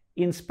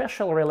 In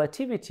special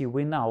relativity,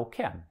 we now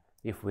can.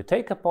 If we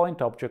take a point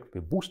object,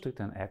 we boost it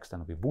in x,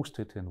 then we boost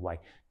it in y.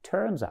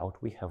 Turns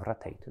out we have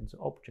rotated the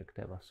object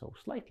ever so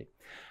slightly.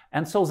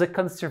 And so the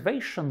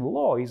conservation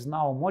law is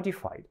now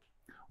modified.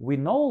 We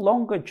no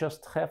longer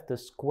just have the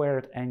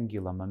squared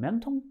angular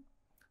momentum,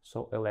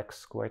 so Lx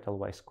squared,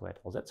 Ly squared,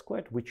 Lz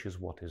squared, which is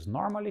what is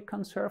normally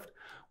conserved.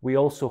 We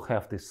also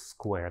have this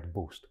squared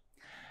boost.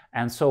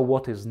 And so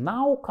what is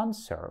now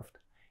conserved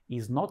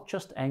is not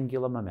just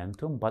angular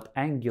momentum, but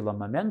angular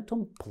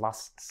momentum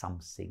plus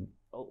something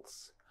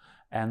else.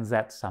 And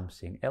that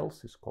something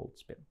else is called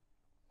spin.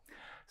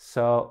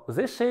 So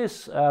this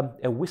is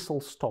a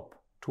whistle-stop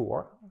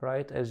tour,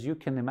 right? As you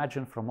can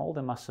imagine from all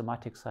the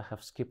mathematics I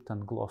have skipped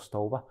and glossed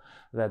over,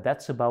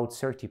 that's about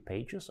 30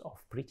 pages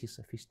of pretty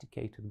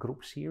sophisticated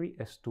group theory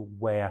as to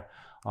where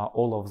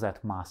all of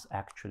that mass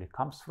actually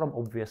comes from.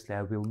 Obviously,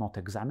 I will not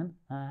examine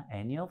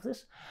any of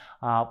this,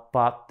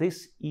 but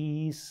this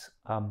is,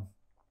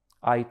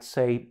 I'd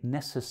say,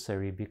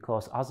 necessary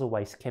because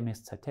otherwise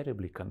chemists are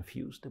terribly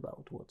confused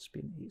about what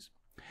spin is.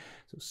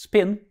 So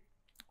spin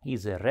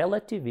is a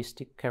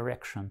relativistic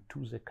correction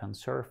to the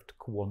conserved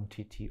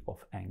quantity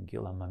of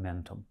angular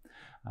momentum,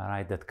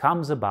 right, that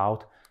comes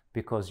about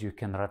because you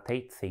can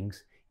rotate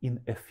things in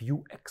a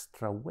few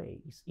extra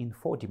ways in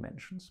 4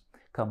 dimensions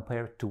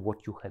compared to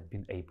what you had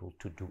been able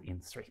to do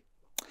in 3.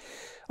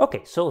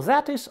 Okay, so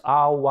that is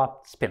our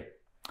spin.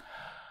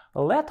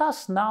 Let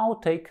us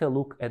now take a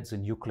look at the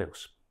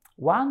nucleus.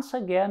 Once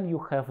again, you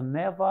have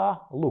never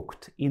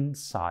looked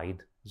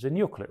inside the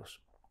nucleus.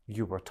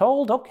 You were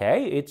told,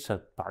 okay, it's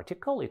a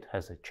particle, it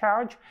has a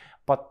charge,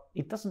 but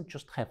it doesn't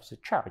just have the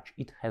charge,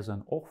 it has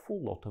an awful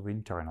lot of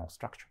internal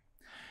structure.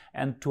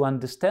 And to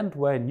understand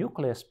where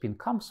nuclear spin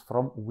comes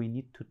from, we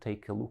need to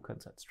take a look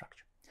at that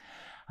structure.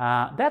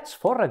 That's,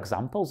 for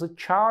example, the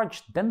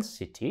charge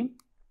density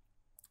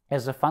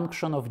as a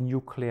function of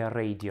nuclear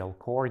radial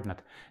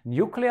coordinate.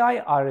 Nuclei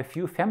are a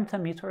few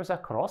femtometers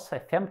across. A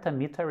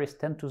femtometer is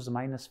 10 to the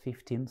minus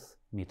 15th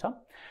meter.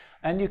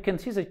 And you can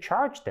see the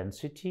charge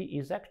density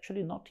is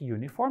actually not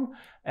uniform,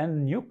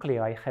 and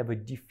nuclei have a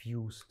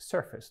diffuse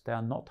surface. They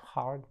are not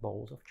hard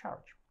balls of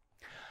charge.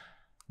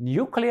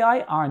 Nuclei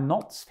are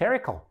not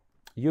spherical.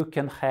 You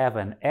can have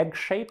an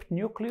egg-shaped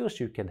nucleus,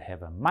 you can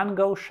have a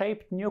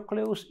mango-shaped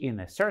nucleus. In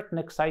a certain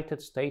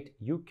excited state,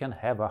 you can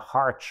have a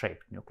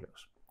heart-shaped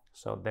nucleus.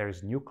 So there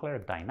is nuclear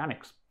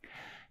dynamics.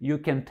 You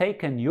can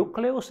take a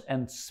nucleus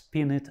and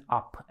spin it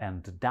up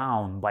and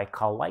down by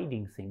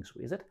colliding things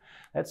with it.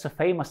 That's a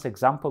famous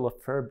example of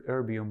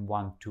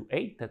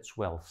erbium-128 that's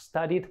well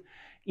studied.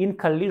 In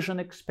collision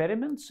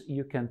experiments,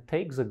 you can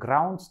take the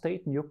ground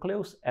state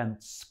nucleus and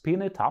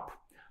spin it up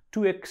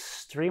to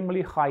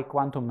extremely high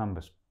quantum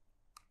numbers.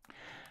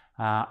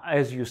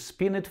 As you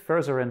spin it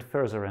further and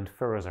further and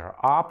further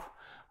up,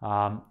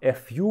 a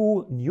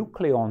few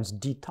nucleons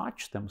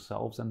detach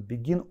themselves and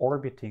begin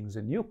orbiting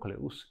the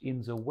nucleus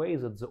in the way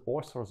that the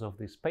authors of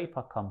this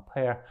paper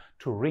compare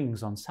to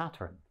rings on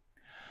Saturn.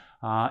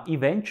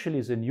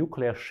 Eventually, the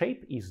nuclear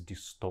shape is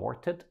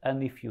distorted,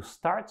 and if you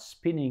start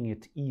spinning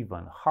it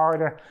even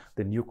harder,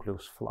 the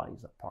nucleus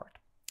flies apart.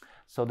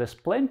 So there's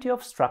plenty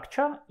of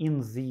structure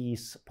in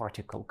these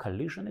particle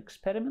collision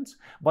experiments,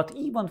 but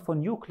even for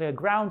nuclear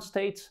ground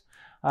states,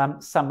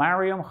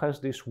 samarium has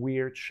this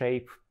weird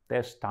shape.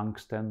 There's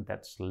tungsten,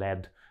 that's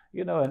lead.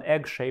 You know, an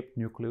egg-shaped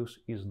nucleus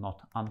is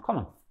not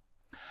uncommon.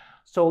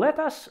 So let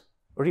us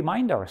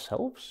remind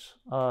ourselves,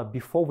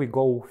 before we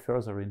go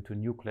further into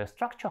nuclear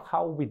structure,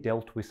 how we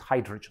dealt with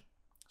hydrogen.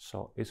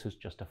 So this is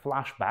just a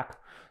flashback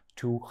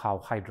to how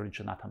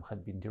hydrogen atom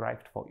had been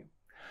derived for you.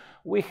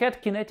 We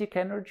had kinetic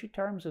energy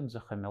terms in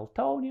the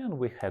Hamiltonian,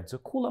 we had the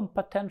Coulomb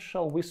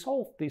potential, we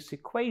solved this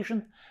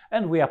equation,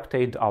 and we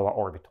obtained our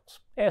orbitals.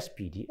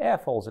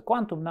 SPDF, all the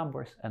quantum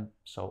numbers, and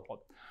so on.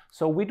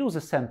 So we do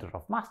the center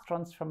of mass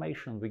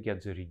transformation, we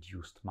get the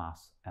reduced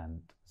mass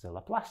and the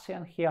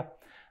Laplacian here.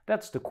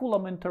 That's the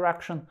Coulomb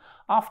interaction.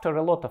 After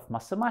a lot of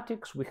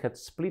mathematics, we had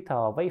split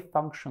our wave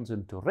functions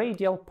into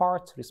radial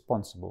parts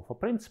responsible for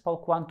principal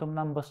quantum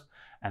numbers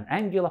and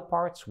angular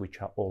parts, which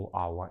are all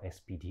our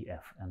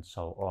SPDF and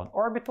so on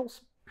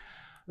orbitals.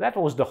 That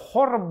was the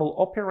horrible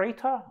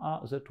operator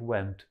that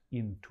went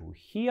into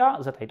here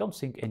that I don't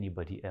think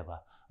anybody ever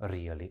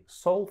really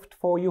solved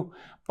for you.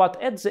 But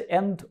at the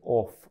end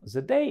of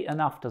the day and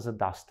after the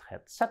dust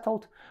had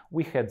settled,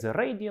 we had the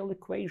radial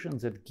equation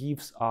that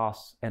gives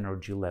us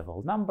energy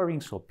level numbering,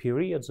 so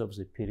periods of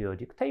the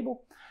periodic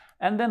table.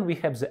 And then we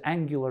have the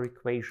angular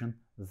equation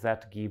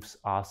that gives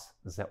us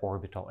the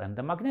orbital and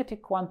the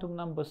magnetic quantum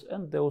numbers,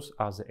 and those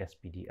are the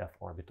SPDF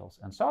orbitals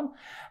and so on.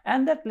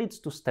 And that leads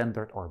to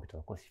standard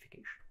orbital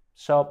classification.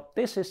 So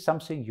this is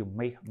something you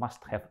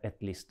must have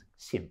at least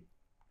seen.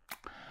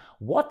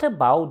 What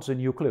about the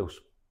nucleus?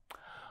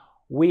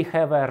 We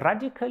have a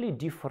radically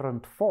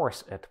different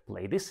force at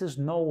play. This is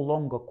no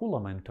longer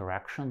Coulomb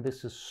interaction,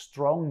 this is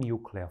strong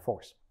nuclear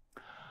force.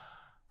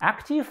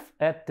 Active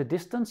at the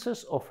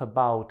distances of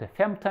about a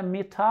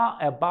femtometer,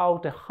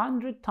 about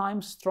 100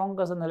 times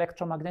stronger than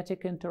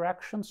electromagnetic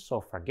interactions,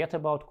 so forget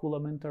about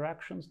Coulomb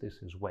interactions,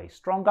 this is way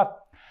stronger.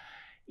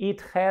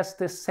 It has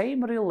the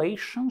same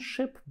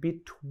relationship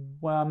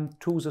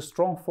to the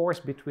strong force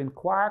between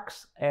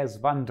quarks as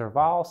van der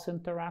Waals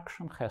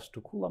interaction has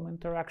to Coulomb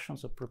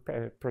interactions, a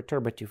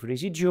perturbative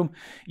residuum.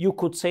 You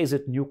could say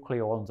that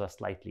nucleons are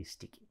slightly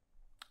sticky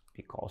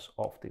because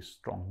of this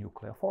strong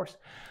nuclear force.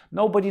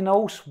 Nobody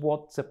knows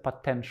what the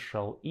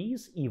potential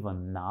is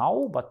even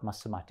now, but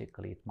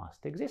mathematically it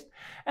must exist.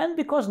 And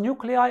because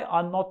nuclei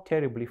are not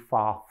terribly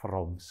far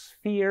from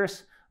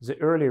spheres, the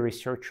early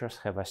researchers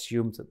have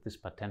assumed that this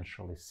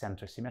potential is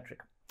center symmetric.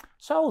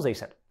 So they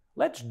said,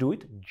 let's do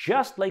it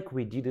just like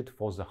we did it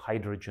for the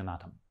hydrogen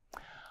atom.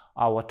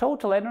 Our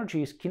total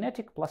energy is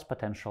kinetic plus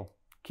potential.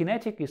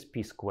 Kinetic is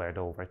p squared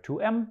over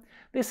 2m.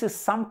 This is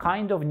some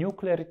kind of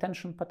nuclear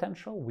retention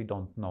potential. We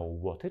don't know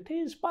what it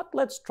is, but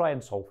let's try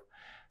and solve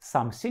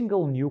some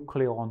single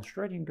nucleon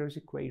Schrödinger's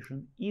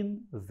equation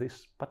in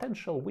this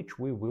potential, which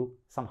we will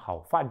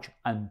somehow fudge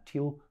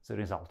until the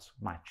results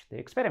match the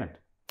experiment.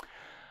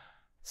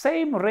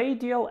 Same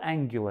radial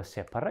angular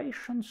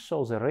separation,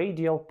 so the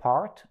radial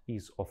part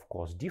is of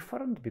course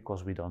different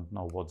because we don't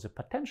know what the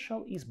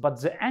potential is, but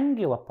the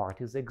angular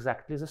part is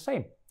exactly the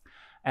same.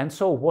 And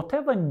so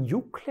whatever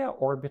nuclear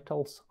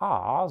orbitals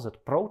are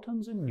that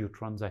protons and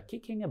neutrons are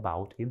kicking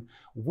about in,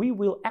 we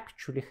will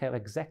actually have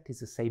exactly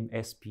the same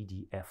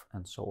SPD, F,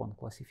 and so on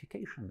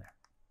classification there.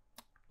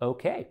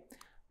 Okay,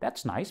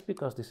 that's nice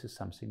because this is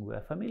something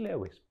we're familiar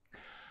with.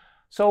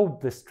 So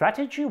the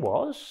strategy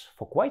was,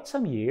 for quite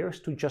some years,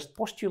 to just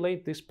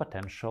postulate this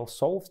potential,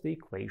 solve the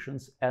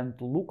equations, and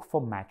look for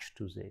match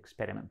to the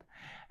experiment.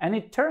 And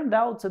it turned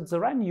out that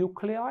there are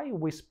nuclei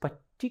with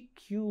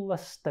particular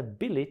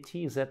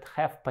stability that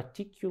have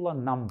particular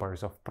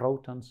numbers of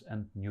protons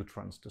and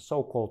neutrons, the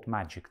so-called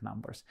magic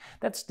numbers.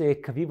 That's the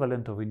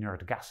equivalent of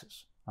inert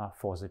gases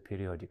for the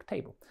periodic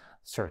table.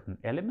 Certain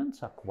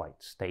elements are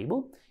quite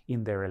stable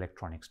in their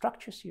electronic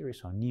structure series,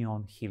 so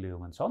neon,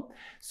 helium, and so on.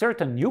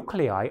 Certain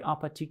nuclei are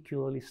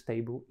particularly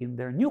stable in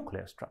their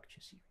nuclear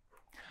structure series.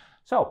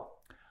 So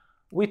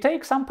we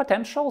take some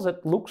potential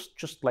that looks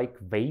just like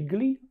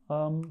vaguely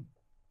a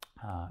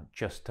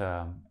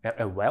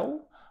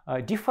well.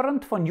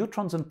 Different for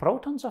neutrons and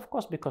protons, of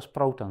course, because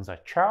protons are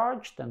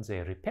charged and they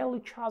repel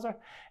each other,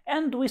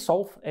 and we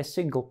solve a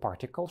single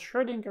particle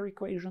Schrödinger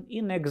equation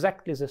in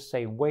exactly the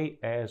same way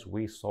as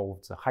we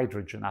solved the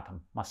hydrogen atom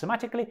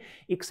mathematically,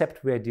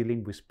 except we are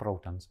dealing with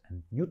protons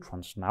and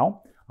neutrons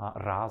now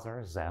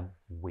rather than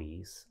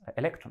with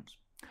electrons.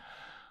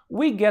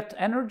 We get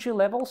energy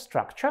level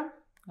structure.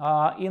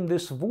 In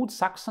this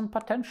Wood-Saxon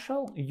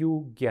potential,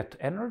 you get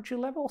energy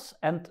levels,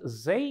 and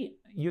they,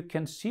 you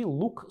can see,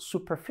 look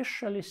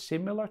superficially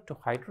similar to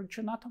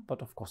hydrogen atom,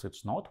 but of course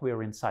it's not.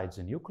 We're inside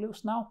the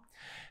nucleus now.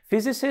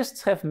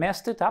 Physicists have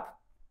messed it up.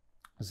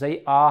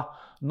 They are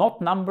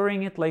not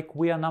numbering it like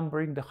we are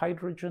numbering the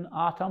hydrogen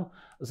atom.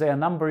 They are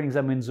numbering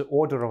them in the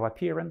order of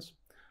appearance.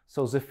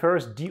 So the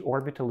first d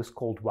orbital is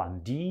called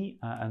 1d,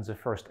 and the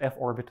first f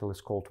orbital is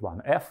called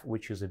 1f,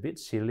 which is a bit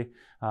silly,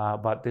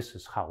 but this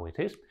is how it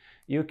is.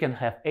 You can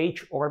have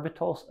h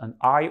orbitals and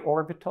I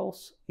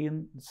orbitals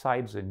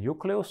inside the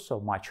nucleus, so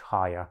much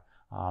higher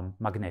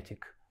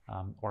magnetic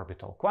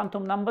orbital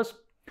quantum numbers.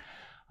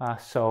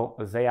 So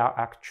they are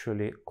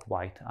actually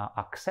quite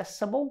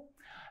accessible.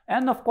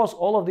 And of course,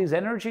 all of these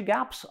energy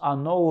gaps are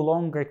no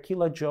longer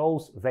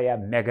kilojoules, they are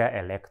mega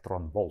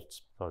electron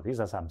volts. So these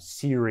are some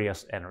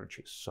serious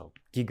energies, so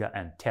giga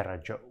and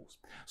terajoules.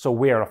 So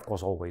we are, of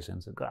course, always in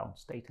the ground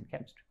state in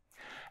chemistry.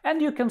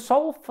 And you can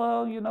solve,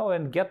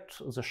 and get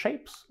the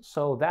shapes.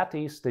 So that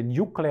is the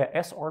nuclear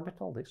s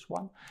orbital, this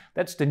one.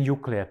 That's the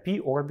nuclear p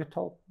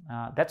orbital.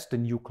 That's the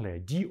nuclear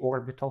d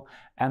orbital.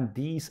 And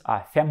these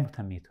are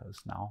femtometers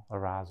now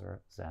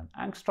rather than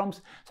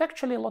angstroms. It's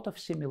actually a lot of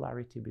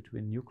similarity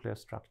between nuclear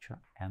structure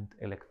and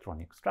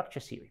electronic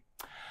structure theory.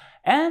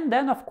 And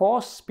then, of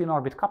course,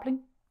 spin-orbit coupling.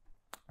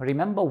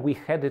 Remember, we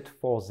had it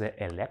for the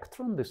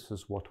electron. This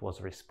is what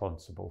was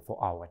responsible for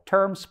our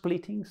term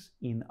splittings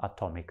in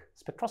atomic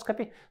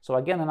spectroscopy. So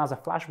again, another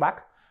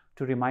flashback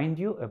to remind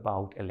you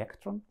about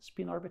electron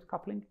spin-orbit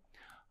coupling.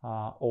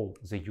 All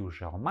the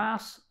usual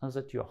mass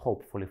that you're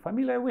hopefully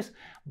familiar with.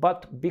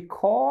 But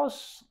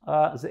because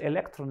the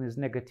electron is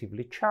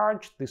negatively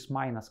charged, this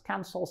minus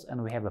cancels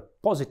and we have a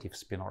positive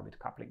spin-orbit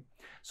coupling.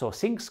 So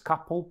things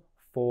couple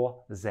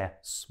for the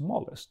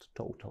smallest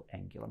total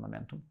angular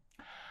momentum.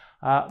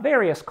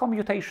 Various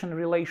commutation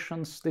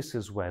relations, this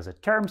is where the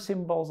term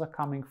symbols are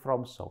coming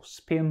from, so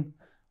spin,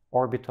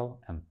 orbital,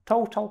 and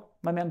total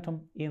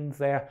momentum in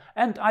there.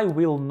 And I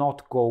will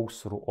not go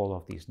through all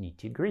of these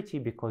nitty-gritty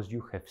because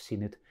you have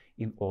seen it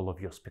in all of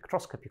your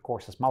spectroscopy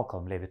courses.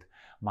 Malcolm Levitt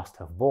must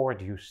have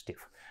bored you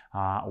stiff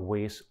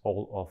with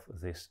all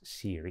of this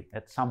theory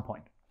at some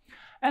point.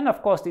 And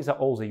of course, these are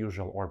all the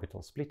usual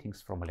orbital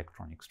splittings from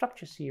electronic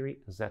structure theory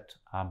that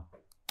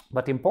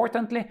but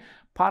importantly,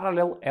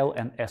 parallel L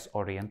and S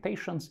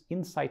orientations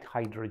inside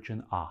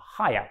hydrogen are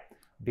higher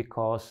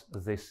because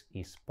this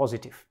is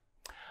positive.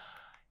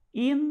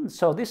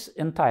 So this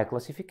entire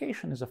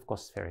classification is of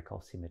course spherical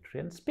symmetry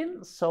and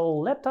spin. So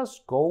let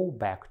us go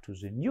back to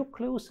the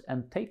nucleus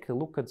and take a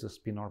look at the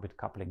spin-orbit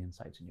coupling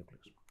inside the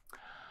nucleus.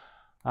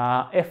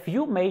 A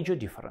few major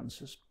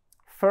differences.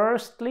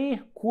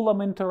 Firstly,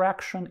 Coulomb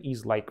interaction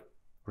is like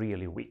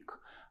really weak.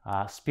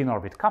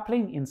 Spin-orbit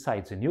coupling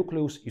inside the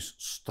nucleus is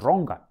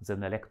stronger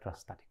than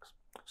electrostatics.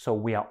 So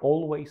we are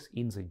always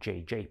in the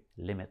JJ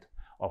limit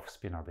of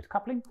spin-orbit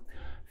coupling.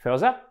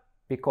 Further,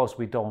 because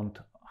we don't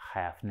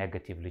have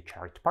negatively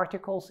charged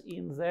particles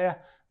in there,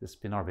 the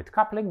spin-orbit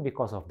coupling,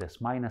 because of this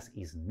minus,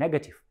 is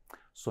negative.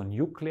 So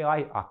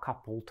nuclei are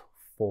coupled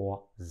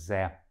for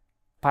the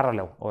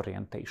parallel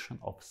orientation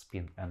of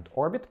spin and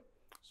orbit.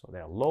 So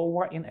they're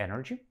lower in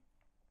energy.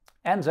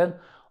 And then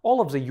all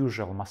of the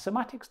usual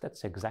mathematics,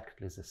 that's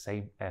exactly the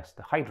same as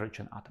the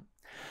hydrogen atom.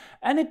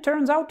 And it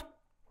turns out,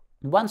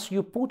 once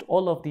you put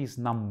all of these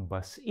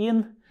numbers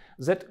in,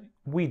 that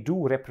we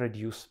do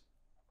reproduce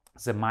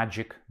the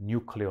magic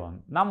nucleon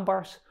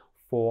numbers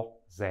for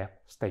the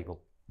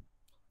stable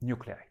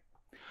nuclei.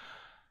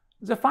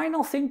 The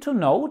final thing to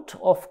note,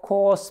 of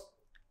course,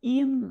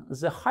 in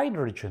the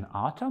hydrogen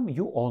atom,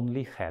 you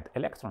only had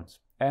electrons.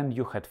 And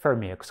you had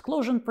Fermi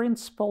exclusion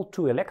principle,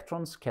 2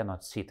 electrons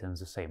cannot sit in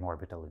the same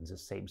orbital in the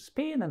same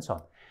spin, and so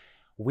on.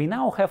 We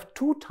now have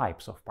 2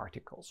 types of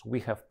particles. We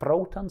have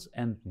protons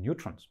and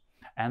neutrons.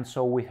 And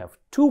so we have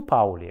 2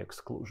 Pauli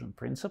exclusion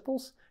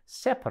principles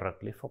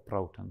separately for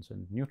protons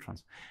and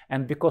neutrons.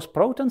 And because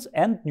protons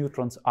and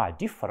neutrons are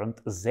different,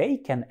 they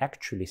can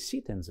actually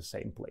sit in the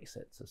same place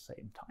at the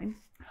same time.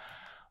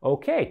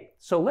 Okay,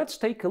 so let's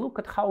take a look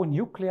at how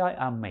nuclei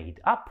are made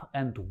up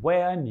and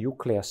where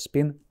nuclear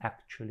spin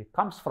actually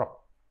comes from.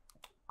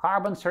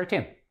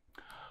 Carbon-13.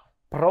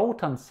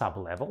 Proton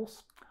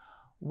sublevels,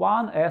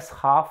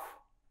 1s12,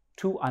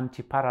 2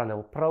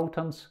 antiparallel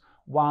protons,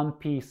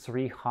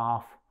 1p3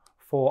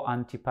 4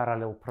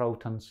 antiparallel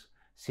protons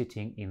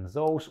sitting in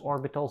those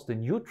orbitals. The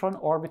neutron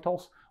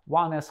orbitals,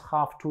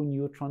 1s12, 2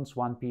 neutrons,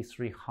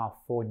 1p3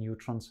 4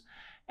 neutrons.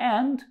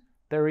 And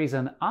there is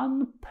an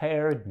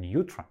unpaired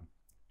neutron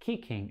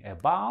kicking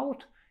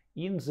about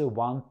in the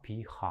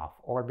 1p half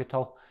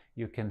orbital.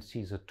 You can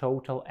see the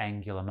total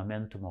angular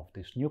momentum of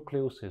this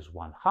nucleus is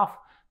 1/2.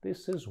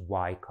 This is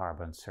why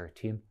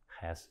carbon-13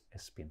 has a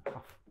spin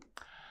half.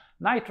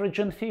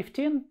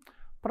 Nitrogen-15,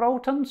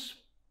 protons,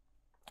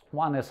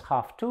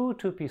 1s12, 2,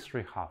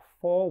 2p3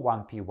 4,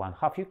 1p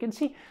 1/2. You can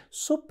see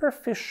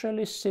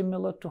superficially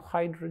similar to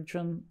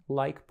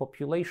hydrogen-like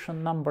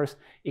population numbers,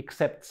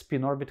 except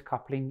spin-orbit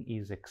coupling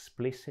is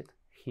explicit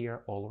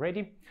here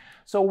already.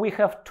 So we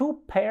have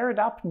 2 paired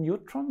up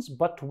neutrons,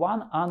 but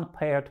 1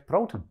 unpaired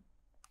proton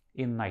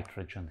in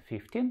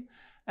nitrogen-15,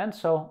 and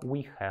so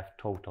we have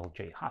total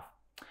J-half.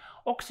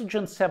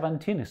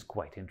 Oxygen-17 is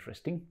quite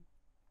interesting.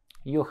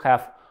 You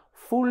have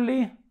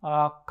fully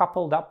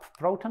coupled up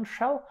proton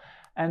shell,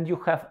 and you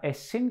have a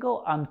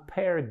single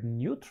unpaired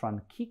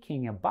neutron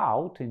kicking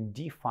about in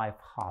d5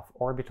 half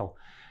orbital.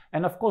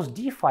 And of course,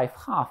 d5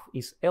 half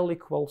is L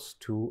equals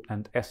 2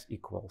 and S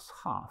equals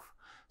half.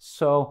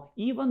 So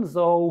even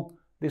though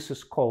this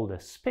is called a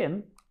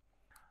spin,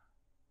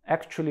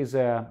 actually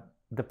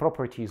the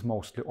property is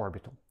mostly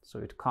orbital. So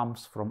it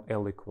comes from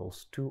L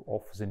equals 2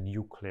 of the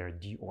nuclear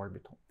d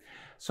orbital.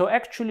 So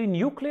actually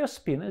nuclear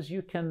spin, as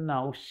you can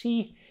now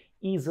see,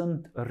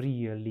 isn't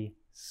really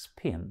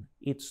spin.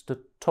 It's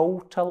the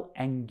total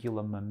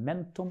angular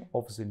momentum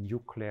of the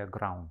nuclear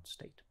ground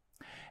state.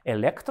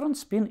 Electron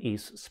spin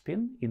is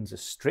spin in the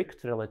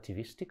strict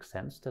relativistic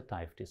sense that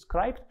I've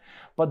described,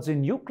 but the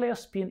nuclear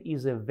spin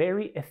is a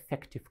very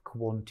effective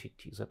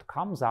quantity that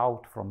comes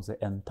out from the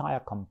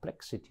entire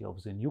complexity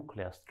of the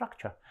nuclear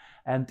structure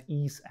and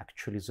is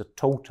actually the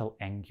total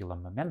angular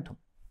momentum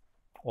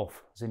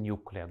of the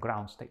nuclear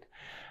ground state.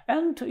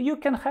 And you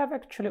can have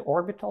actually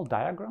orbital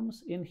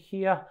diagrams in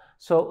here.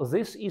 So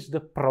this is the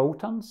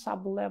proton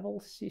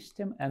sublevel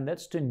system, and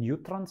that's the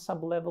neutron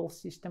sublevel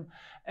system.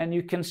 And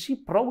you can see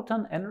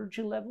proton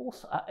energy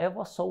levels are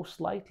ever so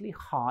slightly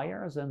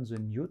higher than the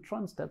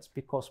neutrons. That's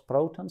because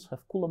protons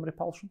have Coulomb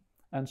repulsion,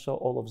 and so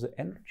all of the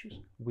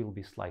energies will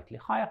be slightly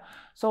higher.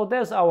 So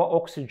there's our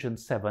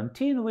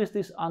oxygen-17 with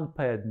this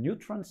unpaired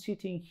neutron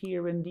sitting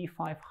here in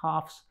d5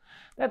 halves.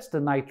 That's the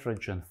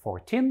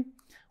nitrogen-14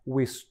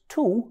 with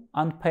 2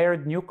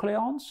 unpaired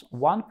nucleons,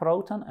 1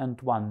 proton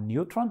and 1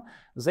 neutron.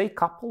 They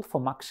couple for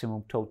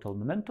maximum total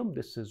momentum.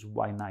 This is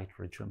why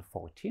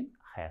nitrogen-14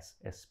 has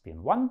a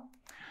spin 1.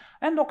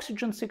 And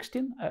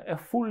oxygen-16, a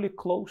fully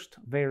closed,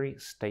 very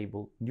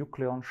stable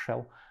nucleon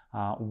shell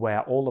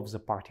where all of the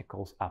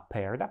particles are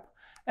paired up,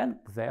 and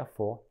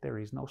therefore there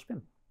is no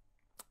spin.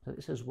 So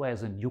this is where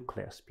the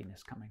nuclear spin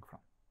is coming from.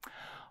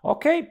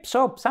 Okay,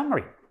 so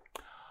summary.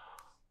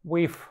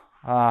 we've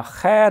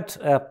had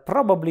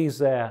probably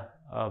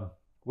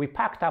we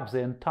packed up the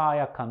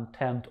entire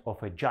content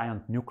of a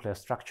giant nuclear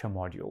structure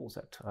module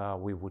that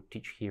we would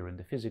teach here in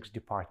the physics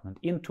department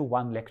into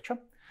one lecture.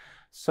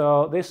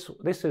 So this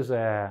is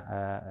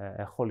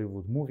a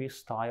Hollywood movie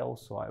style,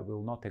 so I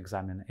will not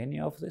examine any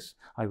of this.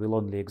 I will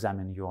only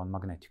examine you on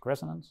magnetic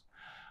resonance.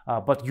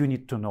 But you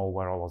need to know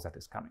where all of that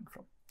is coming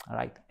from,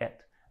 right,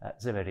 at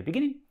the very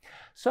beginning.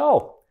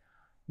 So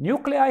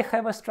nuclei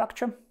have a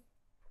structure.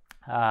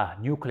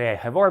 Nuclei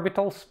have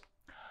orbitals.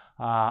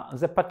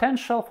 The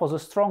potential for the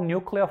strong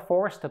nuclear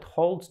force that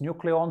holds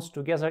nucleons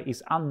together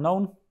is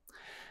unknown.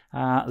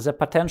 The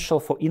potential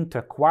for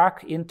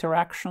interquark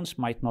interactions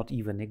might not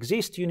even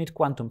exist. You need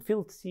quantum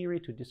field theory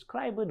to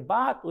describe it,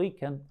 but we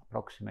can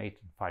approximate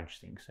and fudge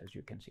things, as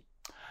you can see.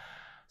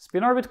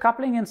 Spin-orbit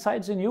coupling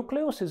inside the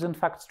nucleus is in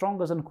fact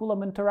stronger than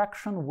Coulomb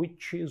interaction,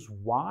 which is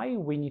why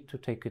we need to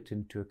take it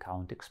into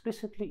account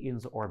explicitly in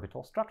the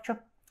orbital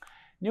structure.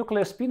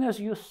 Nuclear spin, as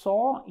you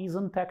saw,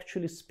 isn't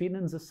actually spin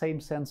in the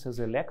same sense as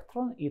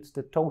electron. It's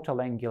the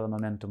total angular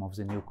momentum of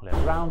the nuclear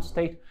ground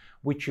state,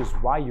 which is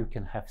why you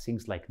can have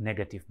things like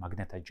negative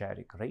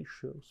magnetogyric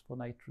ratios for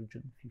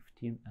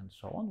nitrogen-15 and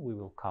so on. We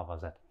will cover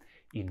that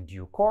in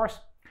due course.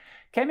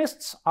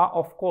 Chemists are,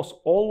 of course,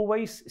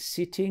 always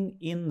sitting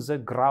in the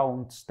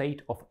ground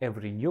state of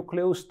every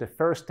nucleus. The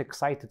first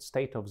excited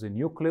state of the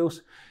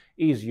nucleus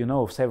is, you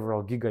know,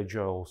 several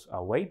gigajoules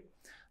away.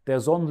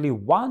 There's only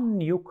one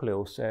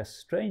nucleus, a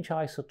strange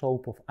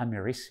isotope of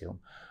americium,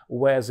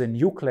 where the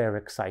nuclear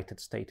excited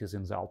state is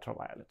in the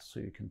ultraviolet, so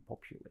you can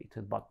populate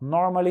it. But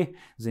normally,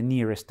 the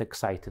nearest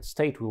excited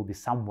state will be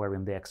somewhere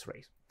in the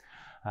X-rays,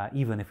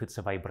 even if it's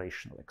a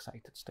vibrational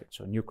excited state.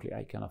 So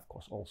nuclei can, of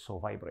course, also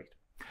vibrate.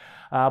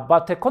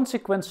 But a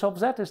consequence of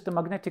that is the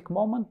magnetic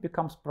moment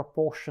becomes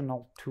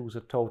proportional to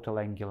the total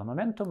angular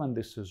momentum, and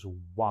this is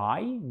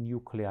why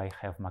nuclei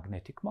have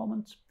magnetic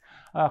moments.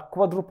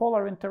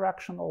 Quadrupolar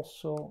interaction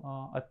also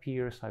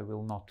appears. I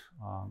will not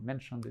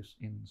mention this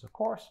in the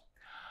course.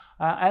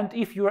 And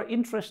if you are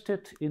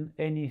interested in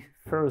any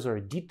further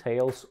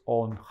details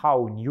on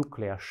how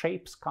nuclear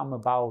shapes come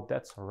about,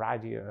 that's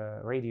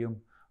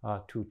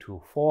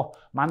radium-224,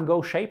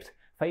 mango-shaped,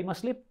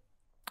 famously.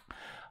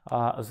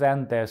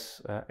 Then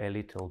there's a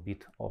little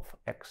bit of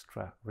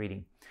extra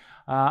reading.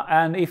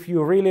 And if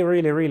you're really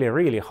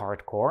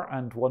hardcore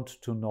and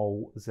want to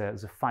know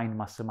the fine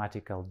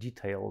mathematical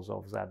details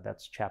of that,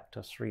 that's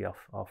chapter 3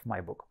 of my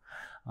book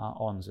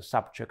on the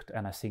subject.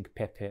 And I think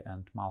Pepe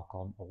and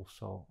Malcolm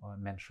also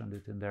mentioned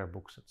it in their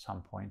books at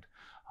some point,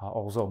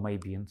 although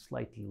maybe in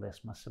slightly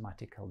less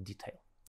mathematical detail.